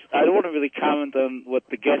 I don't want to really comment on what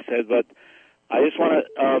the guest said, but I just want to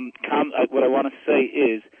what I want to say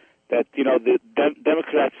is that, you know, the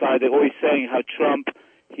Democrat side, they're always saying how Trump,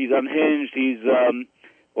 he's unhinged, he's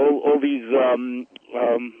all these, how do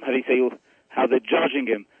you say, how they're judging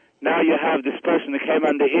him. Now you have this person that came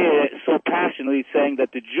on the air so passionately saying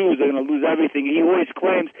that the Jews are going to lose everything. He always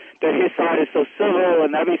claims that his side is so civil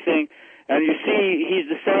and everything, and you see he's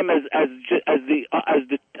the same as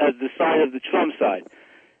the side of the Trump side.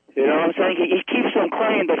 You know what I'm saying? He keeps on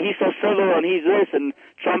claiming that he's so civil and he's this and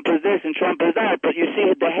Trump is this and Trump is that, but you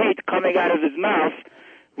see the hate coming out of his mouth.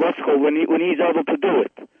 What's called when he's able to do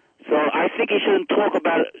it. So I think he shouldn't talk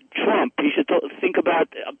about Trump. He should think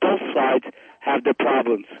about both sides have their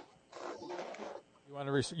problems.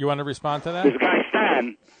 You want to respond to that? This guy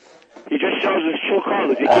Stan, he just shows his true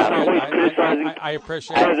colors. He keeps always criticizing I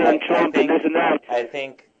appreciate President Trump and this and that.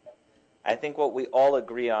 I think what we all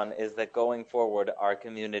agree on is that going forward, our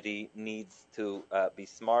community needs to be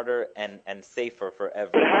smarter and safer for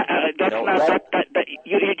everyone. That's not that.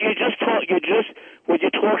 You just talk. You just what you're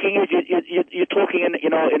talking is you're talking in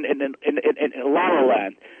La La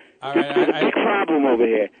Land. All right, there's a big problem over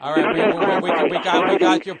here. All right, we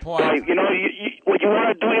got your point. Right, you know, what you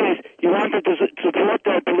want to do is you want to support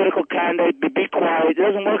the political candidate, be quiet. It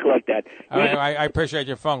doesn't work like that. All right, I appreciate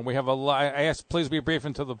your phone. We have a lot. I ask, please be brief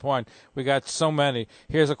and to the point. We got so many.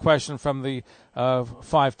 Here's a question from the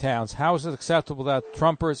 5 towns. How is it acceptable that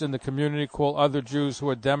Trumpers in the community call other Jews who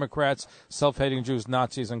are Democrats, self-hating Jews,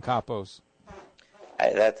 Nazis, and capos?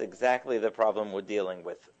 That's exactly the problem we're dealing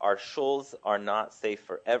with. Our shuls are not safe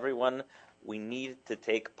for everyone. We need to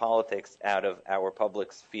take politics out of our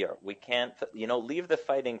public sphere. We can't, leave the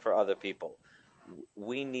fighting for other people.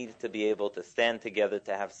 We need to be able to stand together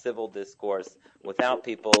to have civil discourse without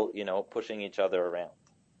people, pushing each other around.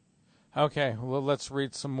 Okay, well, let's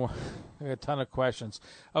read some more. A ton of questions.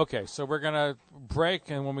 Okay, so we're going to break,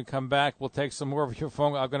 and when we come back, we'll take some more of your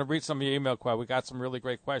phone. I'm going to read some of your email questions. We got some really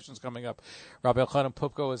great questions coming up. Rabbi Elchanan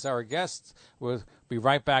Pupko is our guest. We'll be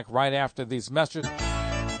right back right after these messages.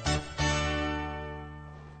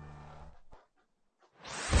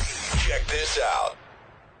 Check this out.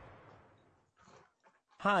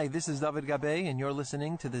 Hi, this is David Gabe, and you're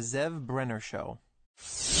listening to The Zev Brenner Show.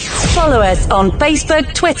 Follow us on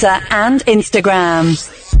Facebook, Twitter, and Instagram.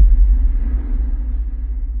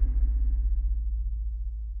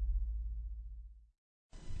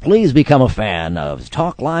 Please become a fan of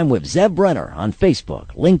Talkline with Zev Brenner on Facebook,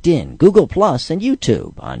 LinkedIn, Google+, and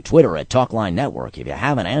YouTube. On Twitter at Talkline Network. If you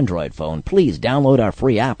have an Android phone, please download our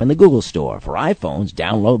free app in the Google Store. For iPhones,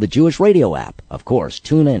 download the Jewish Radio app. Of course,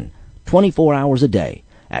 tune in 24 hours a day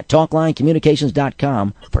at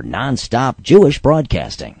TalklineCommunications.com for non-stop Jewish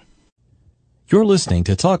broadcasting. You're listening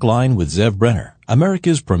to Talk Line with Zev Brenner,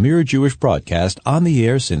 America's premier Jewish broadcast on the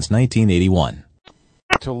air since 1981.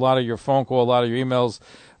 To a lot of your phone call, a lot of your emails,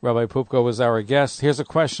 Rabbi Pupko was our guest. Here's a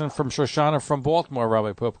question from Shoshana from Baltimore,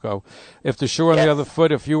 Rabbi Pupko. If the shoe on the other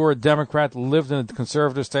foot, if you were a Democrat, lived in a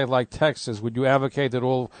conservative state like Texas, would you advocate that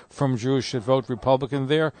all from Jews should vote Republican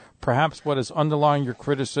there? Perhaps what is underlying your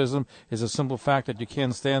criticism is a simple fact that you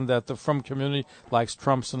can't stand that the from community likes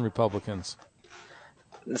Trumps and Republicans.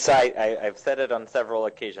 So I've said it on several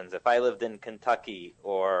occasions. If I lived in Kentucky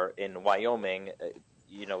or in Wyoming,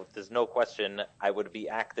 there's no question I would be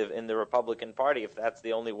active in the Republican Party if that's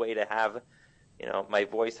the only way to have, my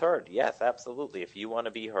voice heard. Yes, absolutely. If you want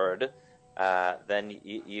to be heard, then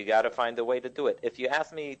you got to find a way to do it. If you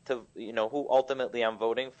ask me to, who ultimately I'm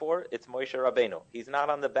voting for, it's Moshe Rabbeinu. He's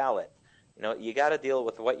not on the ballot. You got to deal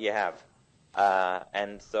with what you have.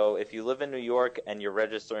 And so if you live in New York and you're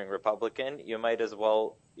registering Republican, you might as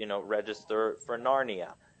well, register for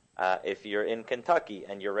Narnia. If you're in Kentucky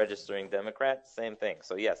and you're registering Democrat, same thing.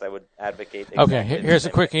 So, yes, I would advocate. Okay, here's a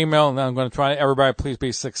quick email, and I'm going to try. Everybody, please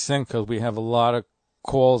be succinct because we have a lot of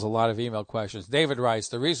calls, a lot of email questions. David writes,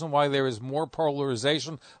 the reason why there is more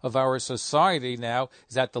polarization of our society now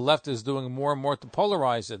is that the left is doing more and more to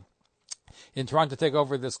polarize it. in trying to take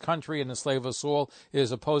over this country and enslave us all. It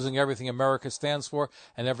is opposing everything America stands for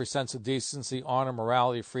and every sense of decency, honor,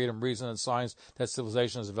 morality, freedom, reason, and science that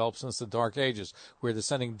civilization has developed since the Dark Ages. We're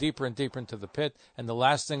descending deeper and deeper into the pit, and the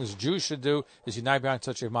last things Jews should do is unite behind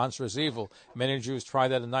such a monstrous evil. Many Jews tried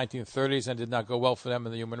that in the 1930s and did not go well for them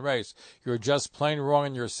and the human race. You're just plain wrong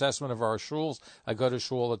in your assessment of our shuls. I go to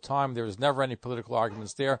shul all the time. There is never any political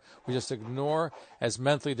arguments there. We just ignore as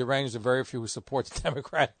mentally deranged the very few who support the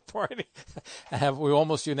Democratic Party. We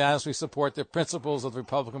almost unanimously support the principles of the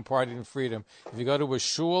Republican Party and freedom. If you go to a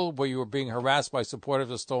shul where you are being harassed by supporters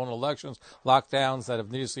of stolen elections, lockdowns that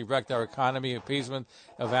have needlessly wrecked our economy, appeasement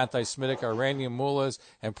of anti-Semitic Iranian mullahs,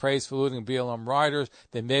 and praise for looting BLM riders,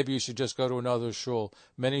 then maybe you should just go to another shul.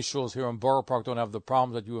 Many shuls here in Borough Park don't have the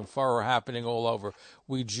problems that you infer are happening all over.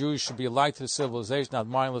 We Jews should be a light to the civilization, not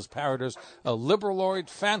mindless parroters of liberaloid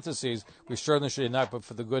fantasies. We certainly should unite, but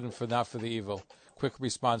for the good and not for the evil. Quick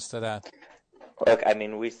response to that. Look, I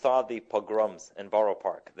mean, we saw the pogroms in Borough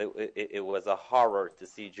Park. It was a horror to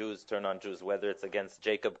see Jews turn on Jews, whether it's against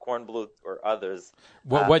Jacob Kornblut or others.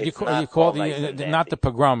 What you call not the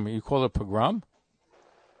pogrom? You call it a pogrom?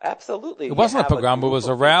 Absolutely. It wasn't a pogrom. It was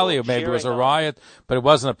a rally, or maybe it was a riot, but it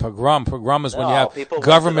wasn't a pogrom. Pogrom is when you have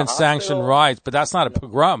government-sanctioned riots, but that's not a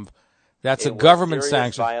pogrom. That's a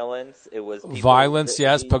government-sanctioned violence. It was violence.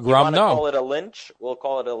 Yes, pogrom. No. Call it a lynch? We'll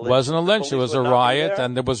call it a lynch. It wasn't a lynch. It was a riot,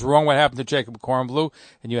 and it was wrong what happened to Jacob Kornblut.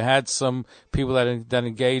 And you had some people that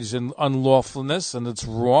engaged in unlawfulness, and it's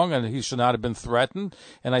wrong, and he should not have been threatened.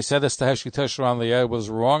 And I said this to Heshky Tischler on the air. It was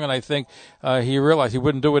wrong, and I think he realized he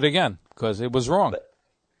wouldn't do it again because it was wrong. But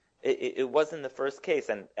it wasn't the first case,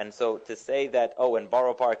 and so to say that, in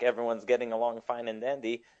Borough Park everyone's getting along fine and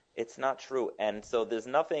dandy, it's not true. And so there's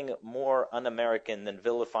nothing more un-American than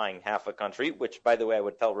vilifying half a country, which, by the way, I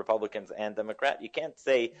would tell Republicans and Democrats. You can't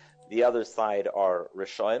say the other side are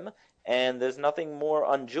Rishoim, and there's nothing more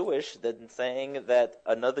un-Jewish than saying that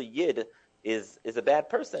another Yid is a bad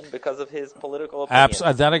person because of his political opinions.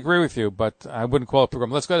 That I agree with you, but I wouldn't call it a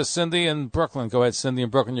program. Let's go to Cindy in Brooklyn. Go ahead, Cindy in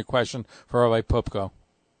Brooklyn, your question for Rabbi Pupko.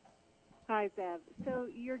 Hi, Zev. So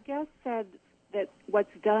your guest said that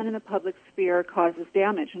what's done in the public sphere causes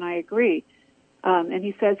damage, and I agree. And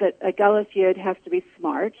he says that a Galus Yid has to be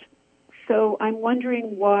smart. So I'm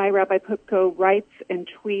wondering why Rabbi Pupko writes and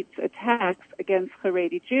tweets attacks against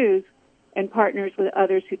Haredi Jews and partners with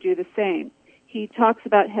others who do the same. He talks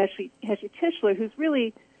about Heshky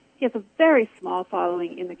Tischler, he has a very small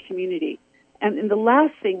following in the community. And the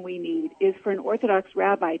last thing we need is for an Orthodox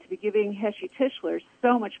rabbi to be giving Heshky Tischler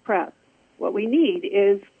so much press. What we need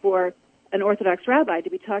is for an Orthodox rabbi to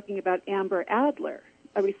be talking about Amber Adler,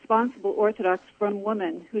 a responsible Orthodox frum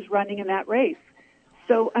woman who's running in that race.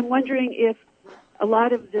 So I'm wondering if a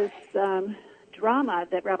lot of this drama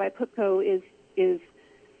that Rabbi Pupko is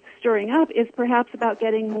stirring up is perhaps about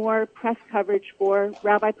getting more press coverage for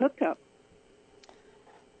Rabbi Pupko.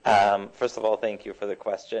 First of all, thank you for the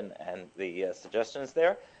question and the suggestions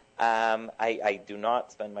there. I do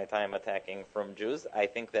not spend my time attacking frum Jews. I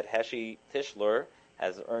think that Heshky Tischler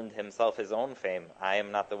has earned himself his own fame. I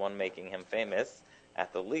am not the one making him famous,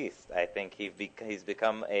 at the least. I think he's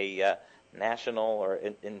become a national or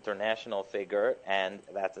international figure, and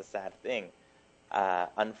that's a sad thing.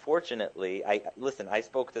 Unfortunately, I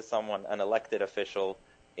spoke to an elected official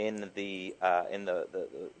in the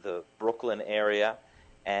Brooklyn area,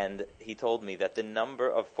 and he told me that the number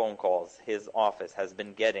of phone calls his office has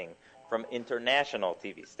been getting from international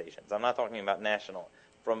TV stations, I'm not talking about national,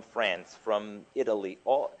 from France, from Italy,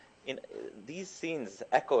 these scenes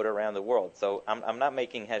echoed around the world. So I'm not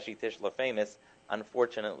making Heshky Tischler famous.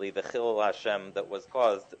 Unfortunately, the Chilul Hashem that was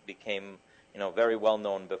caused became, very well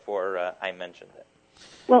known before I mentioned it.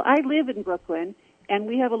 Well, I live in Brooklyn, and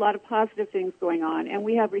we have a lot of positive things going on, and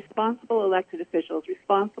we have responsible elected officials,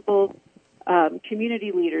 responsible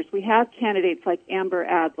community leaders. We have candidates like Amber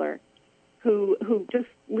Adler, who just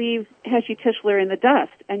leave Heshky Tischler in the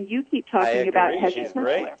dust, and you keep talking about Heshky Tischler.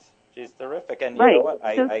 Great. She's terrific, and right. You know what?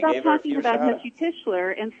 So I stop gave her a talking few about shout-outs. Heshky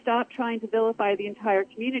Tischler and stop trying to vilify the entire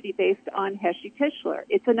community based on Heshky Tischler.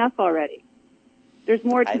 It's enough already. There's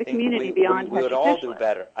more to the community beyond Heshky Tischler. We would all do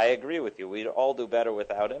better. I agree with you. We'd all do better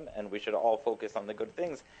without him, and we should all focus on the good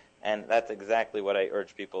things. And that's exactly what I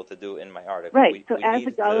urge people to do in my article. Right. So as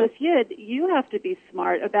a Galus Yid, you have to be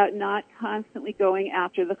smart about not constantly going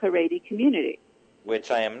after the Haredi community.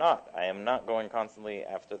 Which I am not. I am not going constantly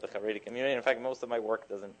after the Haredi community. In fact, most of my work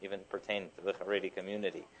doesn't even pertain to the Haredi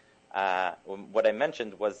community. What I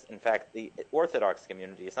mentioned was, in fact, the Orthodox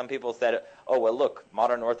community. Some people said, look,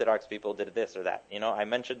 modern Orthodox people did this or that. I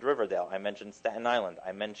mentioned Riverdale. I mentioned Staten Island.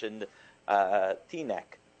 I mentioned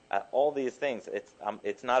Teaneck. all these things.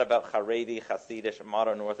 It's not about Haredi, Hasidic,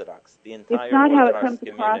 modern Orthodox. The entire It's not how it Orthodox comes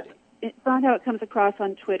across. community. It's not how it comes across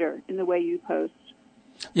on Twitter in the way you post.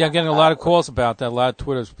 Yeah, I'm getting a lot of calls about that, a lot of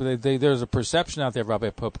Twitters. But there's a perception out there, Rabbi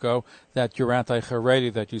Pupko, that you're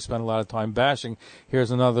anti-Haredi, that you spend a lot of time bashing.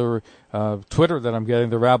 Here's another Twitter that I'm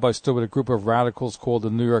getting. The rabbi stood with a group of radicals called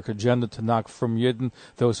the New York Agenda to knock from Yidden,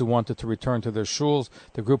 those who wanted to return to their shuls.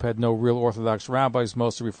 The group had no real Orthodox rabbis,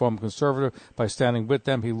 mostly Reform conservative. By standing with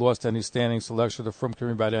them, he lost any standing to lecture the Frum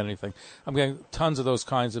community about anything. I'm getting tons of those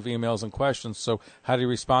kinds of emails and questions. So how do you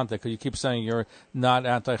respond to that? Because you keep saying you're not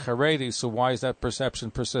anti-Haredi, so why is that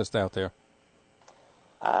perception persist out there?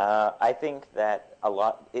 I think that a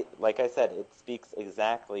lot, like I said, it speaks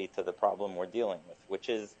exactly to the problem we're dealing with, which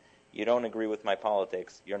is you don't agree with my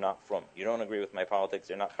politics, you're not Frum. You don't agree with my politics,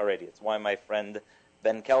 you're not Haredi. It's why my friend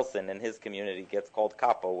Ben Kelson in his community gets called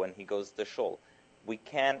Capo when he goes to Shul. We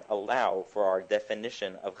can't allow for our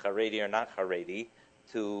definition of Haredi or not Haredi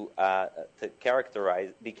to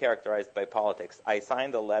be characterized by politics. I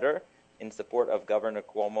signed a letter in support of Governor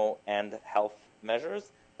Cuomo and health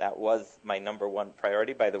measures. That was my number one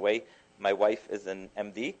priority. By the way, my wife is an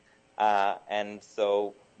MD, and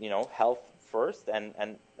so, health first,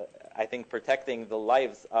 and I think protecting the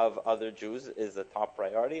lives of other Jews is a top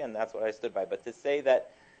priority, and that's what I stood by. But to say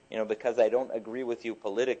that, because I don't agree with you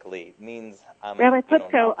politically means Rabbi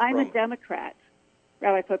Pupko, I'm a Democrat.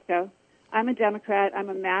 Rabbi Pupko, I'm a Democrat. I'm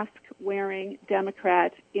a mask-wearing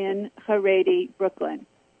Democrat in Haredi, Brooklyn.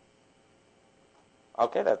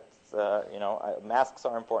 Okay, that's masks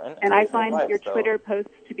are important. And I find your Twitter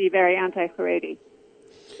posts to be very anti-Haredi.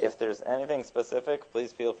 If there's anything specific,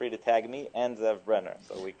 please feel free to tag me and Zev Brenner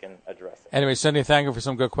so we can address it. Anyway, Cindy, thank you for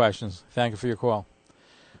some good questions. Thank you for your call.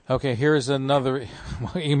 Okay, here's another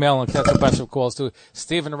email and catch a bunch of calls too.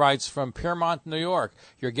 Stephen writes from Piermont, New York.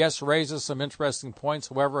 Your guest raises some interesting points.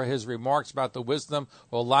 However, his remarks about the wisdom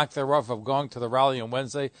or lack thereof of going to the rally on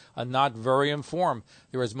Wednesday are not very informed.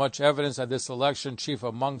 There is much evidence that this election, chief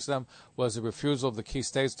amongst them, was a refusal of the key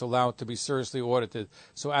states to allow it to be seriously audited.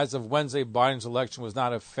 So as of Wednesday, Biden's election was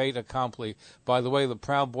not a fait accompli. By the way, the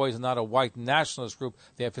Proud Boys are not a white nationalist group.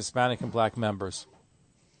 They have Hispanic and black members.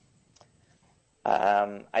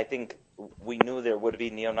 I think we knew there would be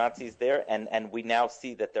neo-Nazis there, and we now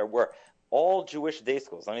see that there were. All Jewish day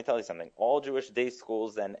schools, let me tell you something, all Jewish day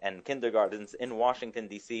schools and kindergartens in Washington,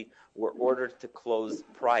 D.C. were ordered to close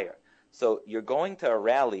prior. So you're going to a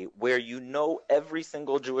rally where every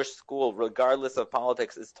single Jewish school, regardless of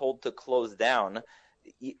politics, is told to close down.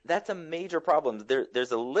 That's a major problem.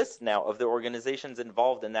 There's a list now of the organizations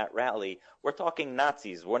involved in that rally. We're talking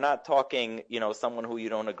Nazis. We're not talking, someone who you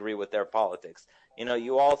don't agree with their politics.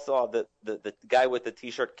 You all saw the guy with the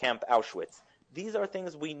T-shirt, Camp Auschwitz. These are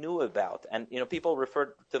things we knew about. And, people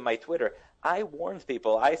referred to my Twitter. I warned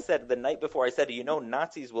people. I said the night before, I said,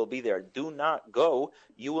 Nazis will be there. Do not go.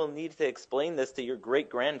 You will need to explain this to your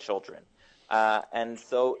great-grandchildren. And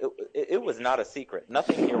so it was not a secret.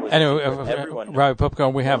 Nothing here was anyway, a secret. Everyone Rabbi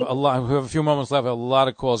Pupko, we have a few moments left. A lot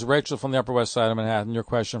of calls. Rachel from the Upper West Side of Manhattan. Your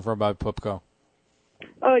question for Rabbi Pupko.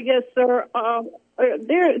 Yes, sir.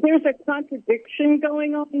 There's a contradiction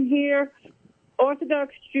going on here.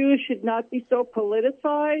 Orthodox Jews should not be so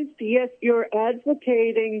politicized. Yes, you're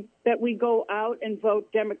advocating that we go out and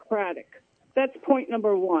vote Democratic. That's point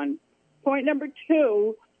number one. Point number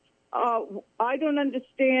two, I don't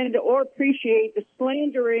understand or appreciate the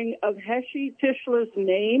slandering of Heshi Tischler's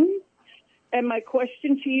name. And my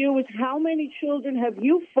question to you is, how many children have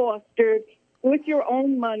you fostered with your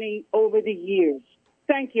own money over the years?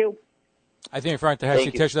 Thank you. I think Frank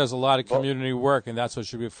Heshi Tischler does a lot of community work, and that's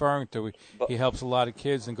what you're referring to. He helps a lot of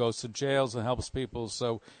kids and goes to jails and helps people,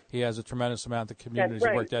 so he has a tremendous amount of community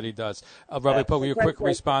work that he does. Rabbi Pupko, your quick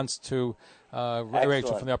response to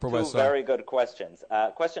Rachel from the Upper West Side. Two very good questions.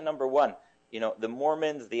 Question number one, the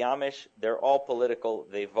Mormons, the Amish, they're all political.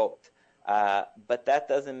 They vote. But that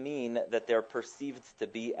doesn't mean that they're perceived to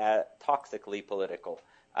be toxically political.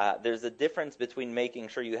 There's a difference between making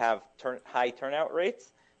sure you have high turnout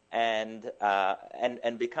rates and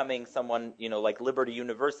becoming someone, like Liberty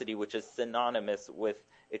University, which is synonymous with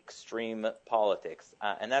extreme politics.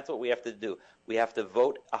 And that's what we have to do. We have to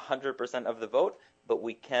vote 100% of the vote, but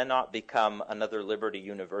we cannot become another Liberty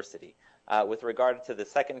University. With regard to the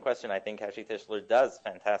second question, I think Heshi Tischler does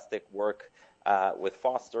fantastic work with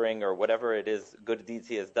fostering or whatever it is, good deeds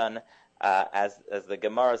he has done. As the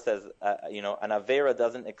Gemara says, an Avera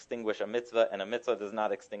doesn't extinguish a mitzvah, and a mitzvah does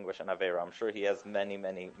not extinguish an Avera. I'm sure he has many,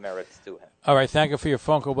 many merits to him. All right, thank you for your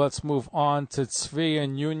phone call. Let's move on to Tzvi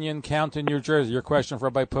in Union County, New Jersey. Your question for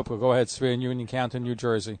Rabbi Pupko. Go ahead, Tzvi in Union County, New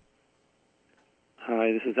Jersey.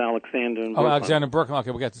 Hi, this is Alexander in Brooklyn. Alexander in Brooklyn.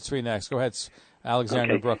 Okay, we'll get to Tzvi next. Go ahead,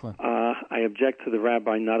 Alexander in Brooklyn. I object to the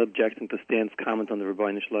rabbi not objecting to Stan's comment on the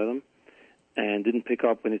Rabbinic Shloim, and didn't pick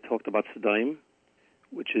up when he talked about Sodom,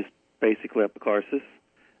 which is basically epicarsis.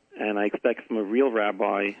 And I expect from a real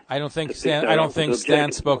rabbi. I don't think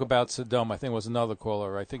Stan spoke about Sodom. I think it was another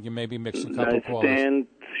caller. I think you may be mixing a couple of callers. Stan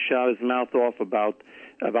shot his mouth off about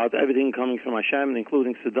everything coming from Hashem,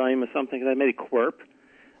 including Sodom or something. I made a quirp.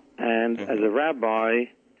 And as a rabbi,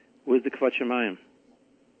 where's the Kvat Shemayim?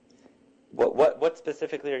 What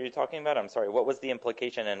specifically are you talking about? I'm sorry. What was the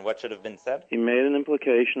implication and what should have been said? He made an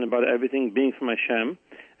implication about everything being from Hashem,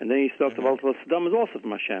 and then he talked about Sodom is also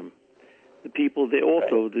from Hashem. The people, they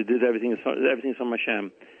did everything's from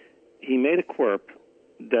Hashem. He made a quirp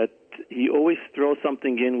that he always throws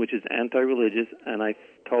something in which is anti-religious, and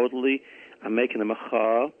I'm making a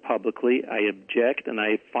macha publicly. I object, and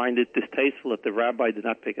I find it distasteful that the rabbi did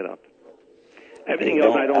not pick it up. Everything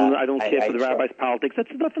else, I don't care for the rabbi's politics. That's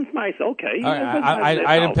a different mice. Okay.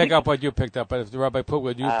 I didn't pick up what you picked up, but if the rabbi put,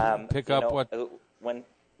 would you pick up what?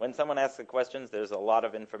 When someone asks the questions, there's a lot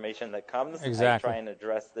of information that comes. Exactly. I try and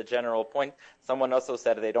address the general point. Someone also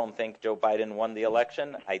said they don't think Joe Biden won the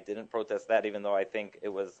election. I didn't protest that, even though I think it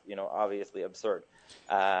was, obviously absurd.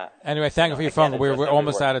 Anyway, thank you for your phone call. We're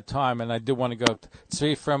almost out of time, and I do want to go.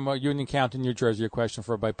 Tzvi from Union County, New Jersey, your question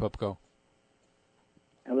for Rabbi Pupko.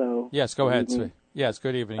 Hello. Yes, go ahead, Tzvi. Yes,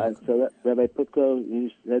 good evening. So, Rabbi Pupko, you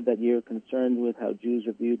said that you're concerned with how Jews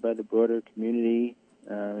are viewed by the broader community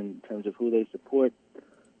in terms of who they support.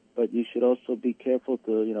 But you should also be careful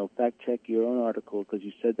to, fact-check your own article, because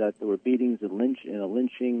you said that there were beatings and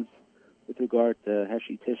lynchings with regard to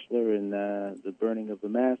Heshi Tishler and the burning of the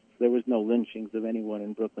masks. There was no lynchings of anyone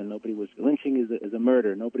in Brooklyn. Lynching is a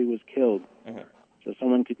murder. Nobody was killed. Mm-hmm. So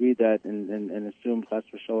someone could read that and assume, chas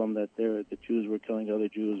v'shalom, that the Jews were killing other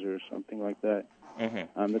Jews or something like that.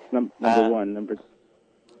 Mm-hmm. That's number one.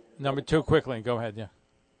 Number two, quickly. Go ahead, yeah.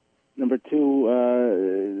 Number two,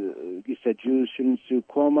 you said Jews shouldn't sue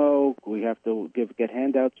Cuomo. We have to get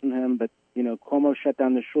handouts from him. But, Cuomo shut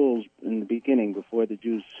down the shuls in the beginning before the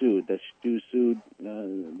Jews sued. The Jews sued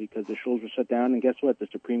because the shuls were shut down. And guess what? The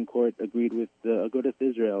Supreme Court agreed with Agudath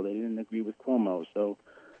Israel. They didn't agree with Cuomo. So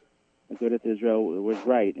Agudath Israel was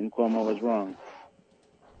right and Cuomo was wrong.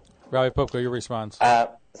 Rabbi Pupko, your response.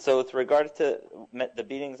 So with regard to the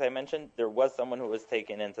beatings I mentioned, there was someone who was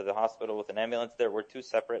taken into the hospital with an ambulance. There were two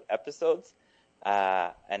separate episodes,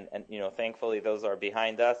 and thankfully those are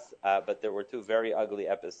behind us. But there were two very ugly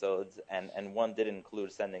episodes, and one did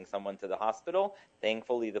include sending someone to the hospital.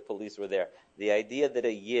 Thankfully, the police were there. The idea that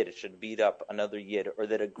a Yid should beat up another Yid, or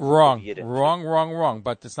that a group of Yidden wrong.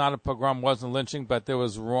 But it's not a pogrom, wasn't lynching, but there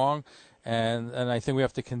was wrong. And I think we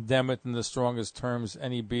have to condemn it in the strongest terms,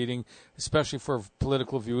 any beating, especially for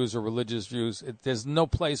political views or religious views. There's no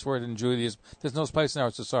place for it in Judaism. There's no place in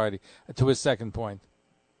our society. To his second point.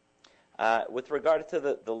 With regard to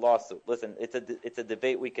the lawsuit, listen, it's a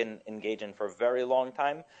debate we can engage in for a very long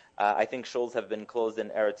time. I think shuls have been closed in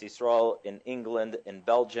Eretz Yisrael, in England, in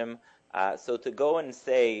Belgium. So to go and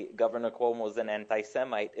say Governor Cuomo is an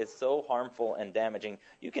anti-Semite is so harmful and damaging.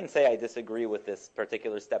 You can say I disagree with this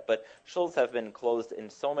particular step, but shuls have been closed in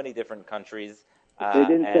so many different countries. They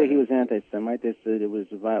didn't say he was anti-Semite. They said it was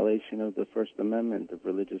a violation of the First Amendment of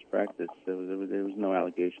religious practice. There was no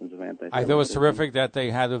allegations of anti-Semitism. I thought it was terrific that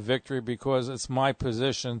they had a victory, because it's my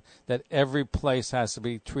position that every place has to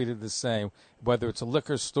be treated the same, whether it's a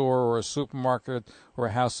liquor store or a supermarket or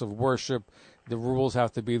a house of worship. The rules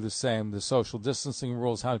have to be the same. The social distancing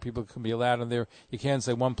rules, how many people can be allowed in there. You can't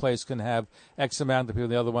say one place can have X amount of people,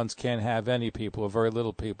 the other ones can't have any people or very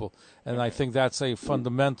little people. And I think that's a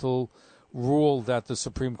fundamental rule that the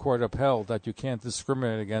Supreme Court upheld, that you can't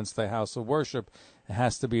discriminate against the house of worship. It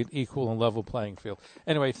has to be an equal and level playing field.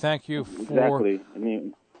 Anyway, thank you for... Exactly.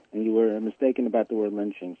 And you were mistaken about the word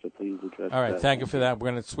lynching, so please address that. All right, thank you for that.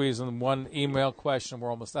 We're going to squeeze in one email question. We're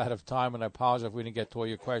almost out of time, and I apologize if we didn't get to all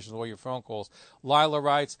your questions, all your phone calls. Lila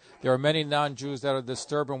writes, there are many non-Jews that are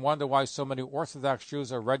disturbed and wonder why so many Orthodox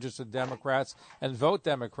Jews are registered Democrats and vote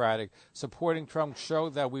Democratic. Supporting Trump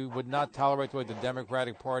showed that we would not tolerate the way the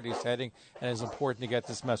Democratic Party is heading, and it's important to get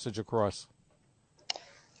this message across.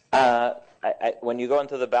 When you go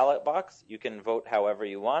into the ballot box, you can vote however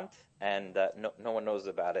you want, and no one knows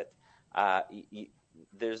about it.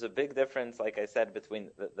 There's a big difference, like I said, between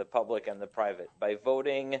the public and the private. By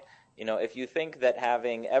voting, if you think that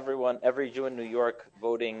having every Jew in New York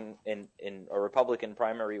voting in a Republican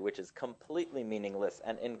primary, which is completely meaningless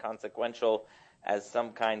and inconsequential, as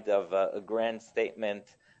some kind of a grand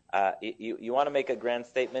statement, you want to make a grand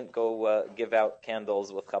statement, go give out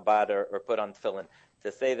candles with Chabad or put on tefillin.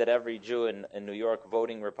 to say that every Jew in New York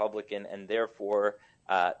voting Republican and therefore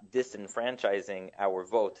disenfranchising our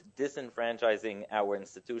vote, disenfranchising our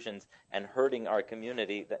institutions, and hurting our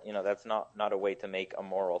community, that's not a way to make a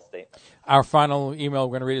moral statement. Our final email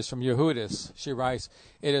we're going to read is from Yehudis. She writes,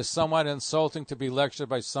 "It is somewhat insulting to be lectured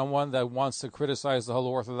by someone that wants to criticize the whole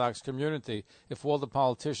Orthodox community. If all the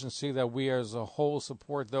politicians see that we as a whole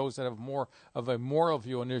support those that have more of a moral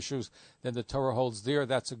view on issues than the Torah holds dear,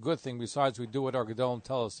 that's a good thing. Besides, we do what our Gedolim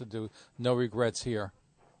tell us to do. No regrets here."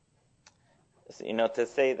 To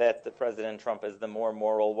say that the President Trump is the more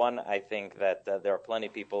moral one, I think that there are plenty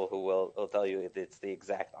of people who will tell you it's the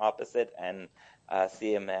exact opposite and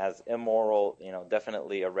see him as immoral.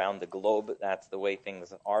 Definitely around the globe, that's the way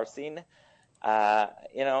things are seen.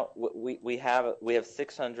 We have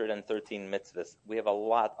 613 mitzvahs. We have a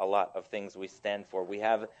lot of things we stand for. We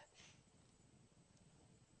have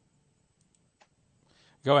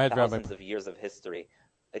Go ahead, thousands Rabbi. of years of history.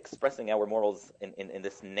 Expressing our morals in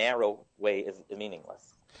this narrow way is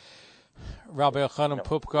meaningless. Rabbi Elchanan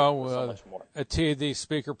Pupko, so much more. a TED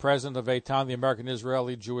speaker, president of Eitan, the American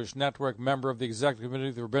Israeli Jewish Network, member of the Executive Committee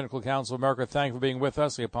of the Rabbinical Council of America. Thank you for being with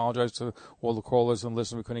us. We apologize to all the callers and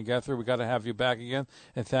listeners we couldn't get through. We got to have you back again,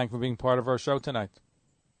 and thank you for being part of our show tonight.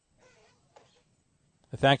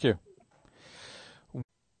 Thank you.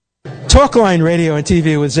 Talkline radio and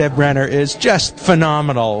TV with Zev Brenner is just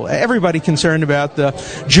phenomenal. Everybody concerned about the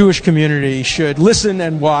Jewish community should listen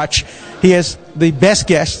and watch. He has the best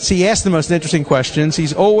guests. He asks the most interesting questions.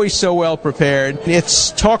 He's always so well prepared.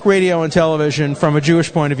 It's talk radio and television from a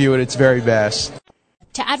Jewish point of view at its very best.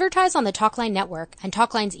 To advertise on the Talkline network and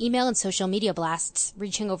Talkline's email and social media blasts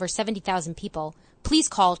reaching over 70,000 people, please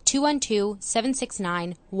call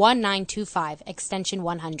 212-769-1925, extension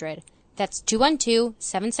 100. That's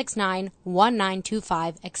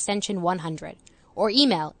 212-769-1925, extension 100. Or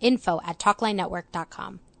email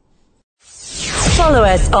info@talklinenetwork.com. Follow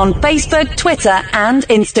us on Facebook, Twitter, and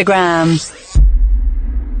Instagram.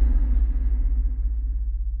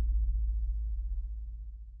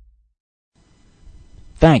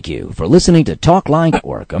 Thank you for listening to Talkline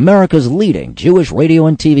Network, America's leading Jewish radio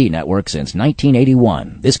and TV network since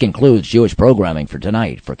 1981. This concludes Jewish programming for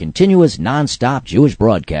tonight. For continuous, non-stop Jewish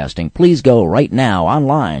broadcasting, please go right now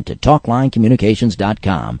online to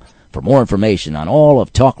TalklineCommunications.com. For more information on all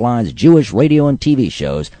of Talkline's Jewish radio and TV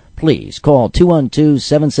shows, please call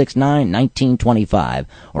 212-769-1925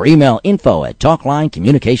 or email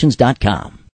info@TalklineCommunications.com.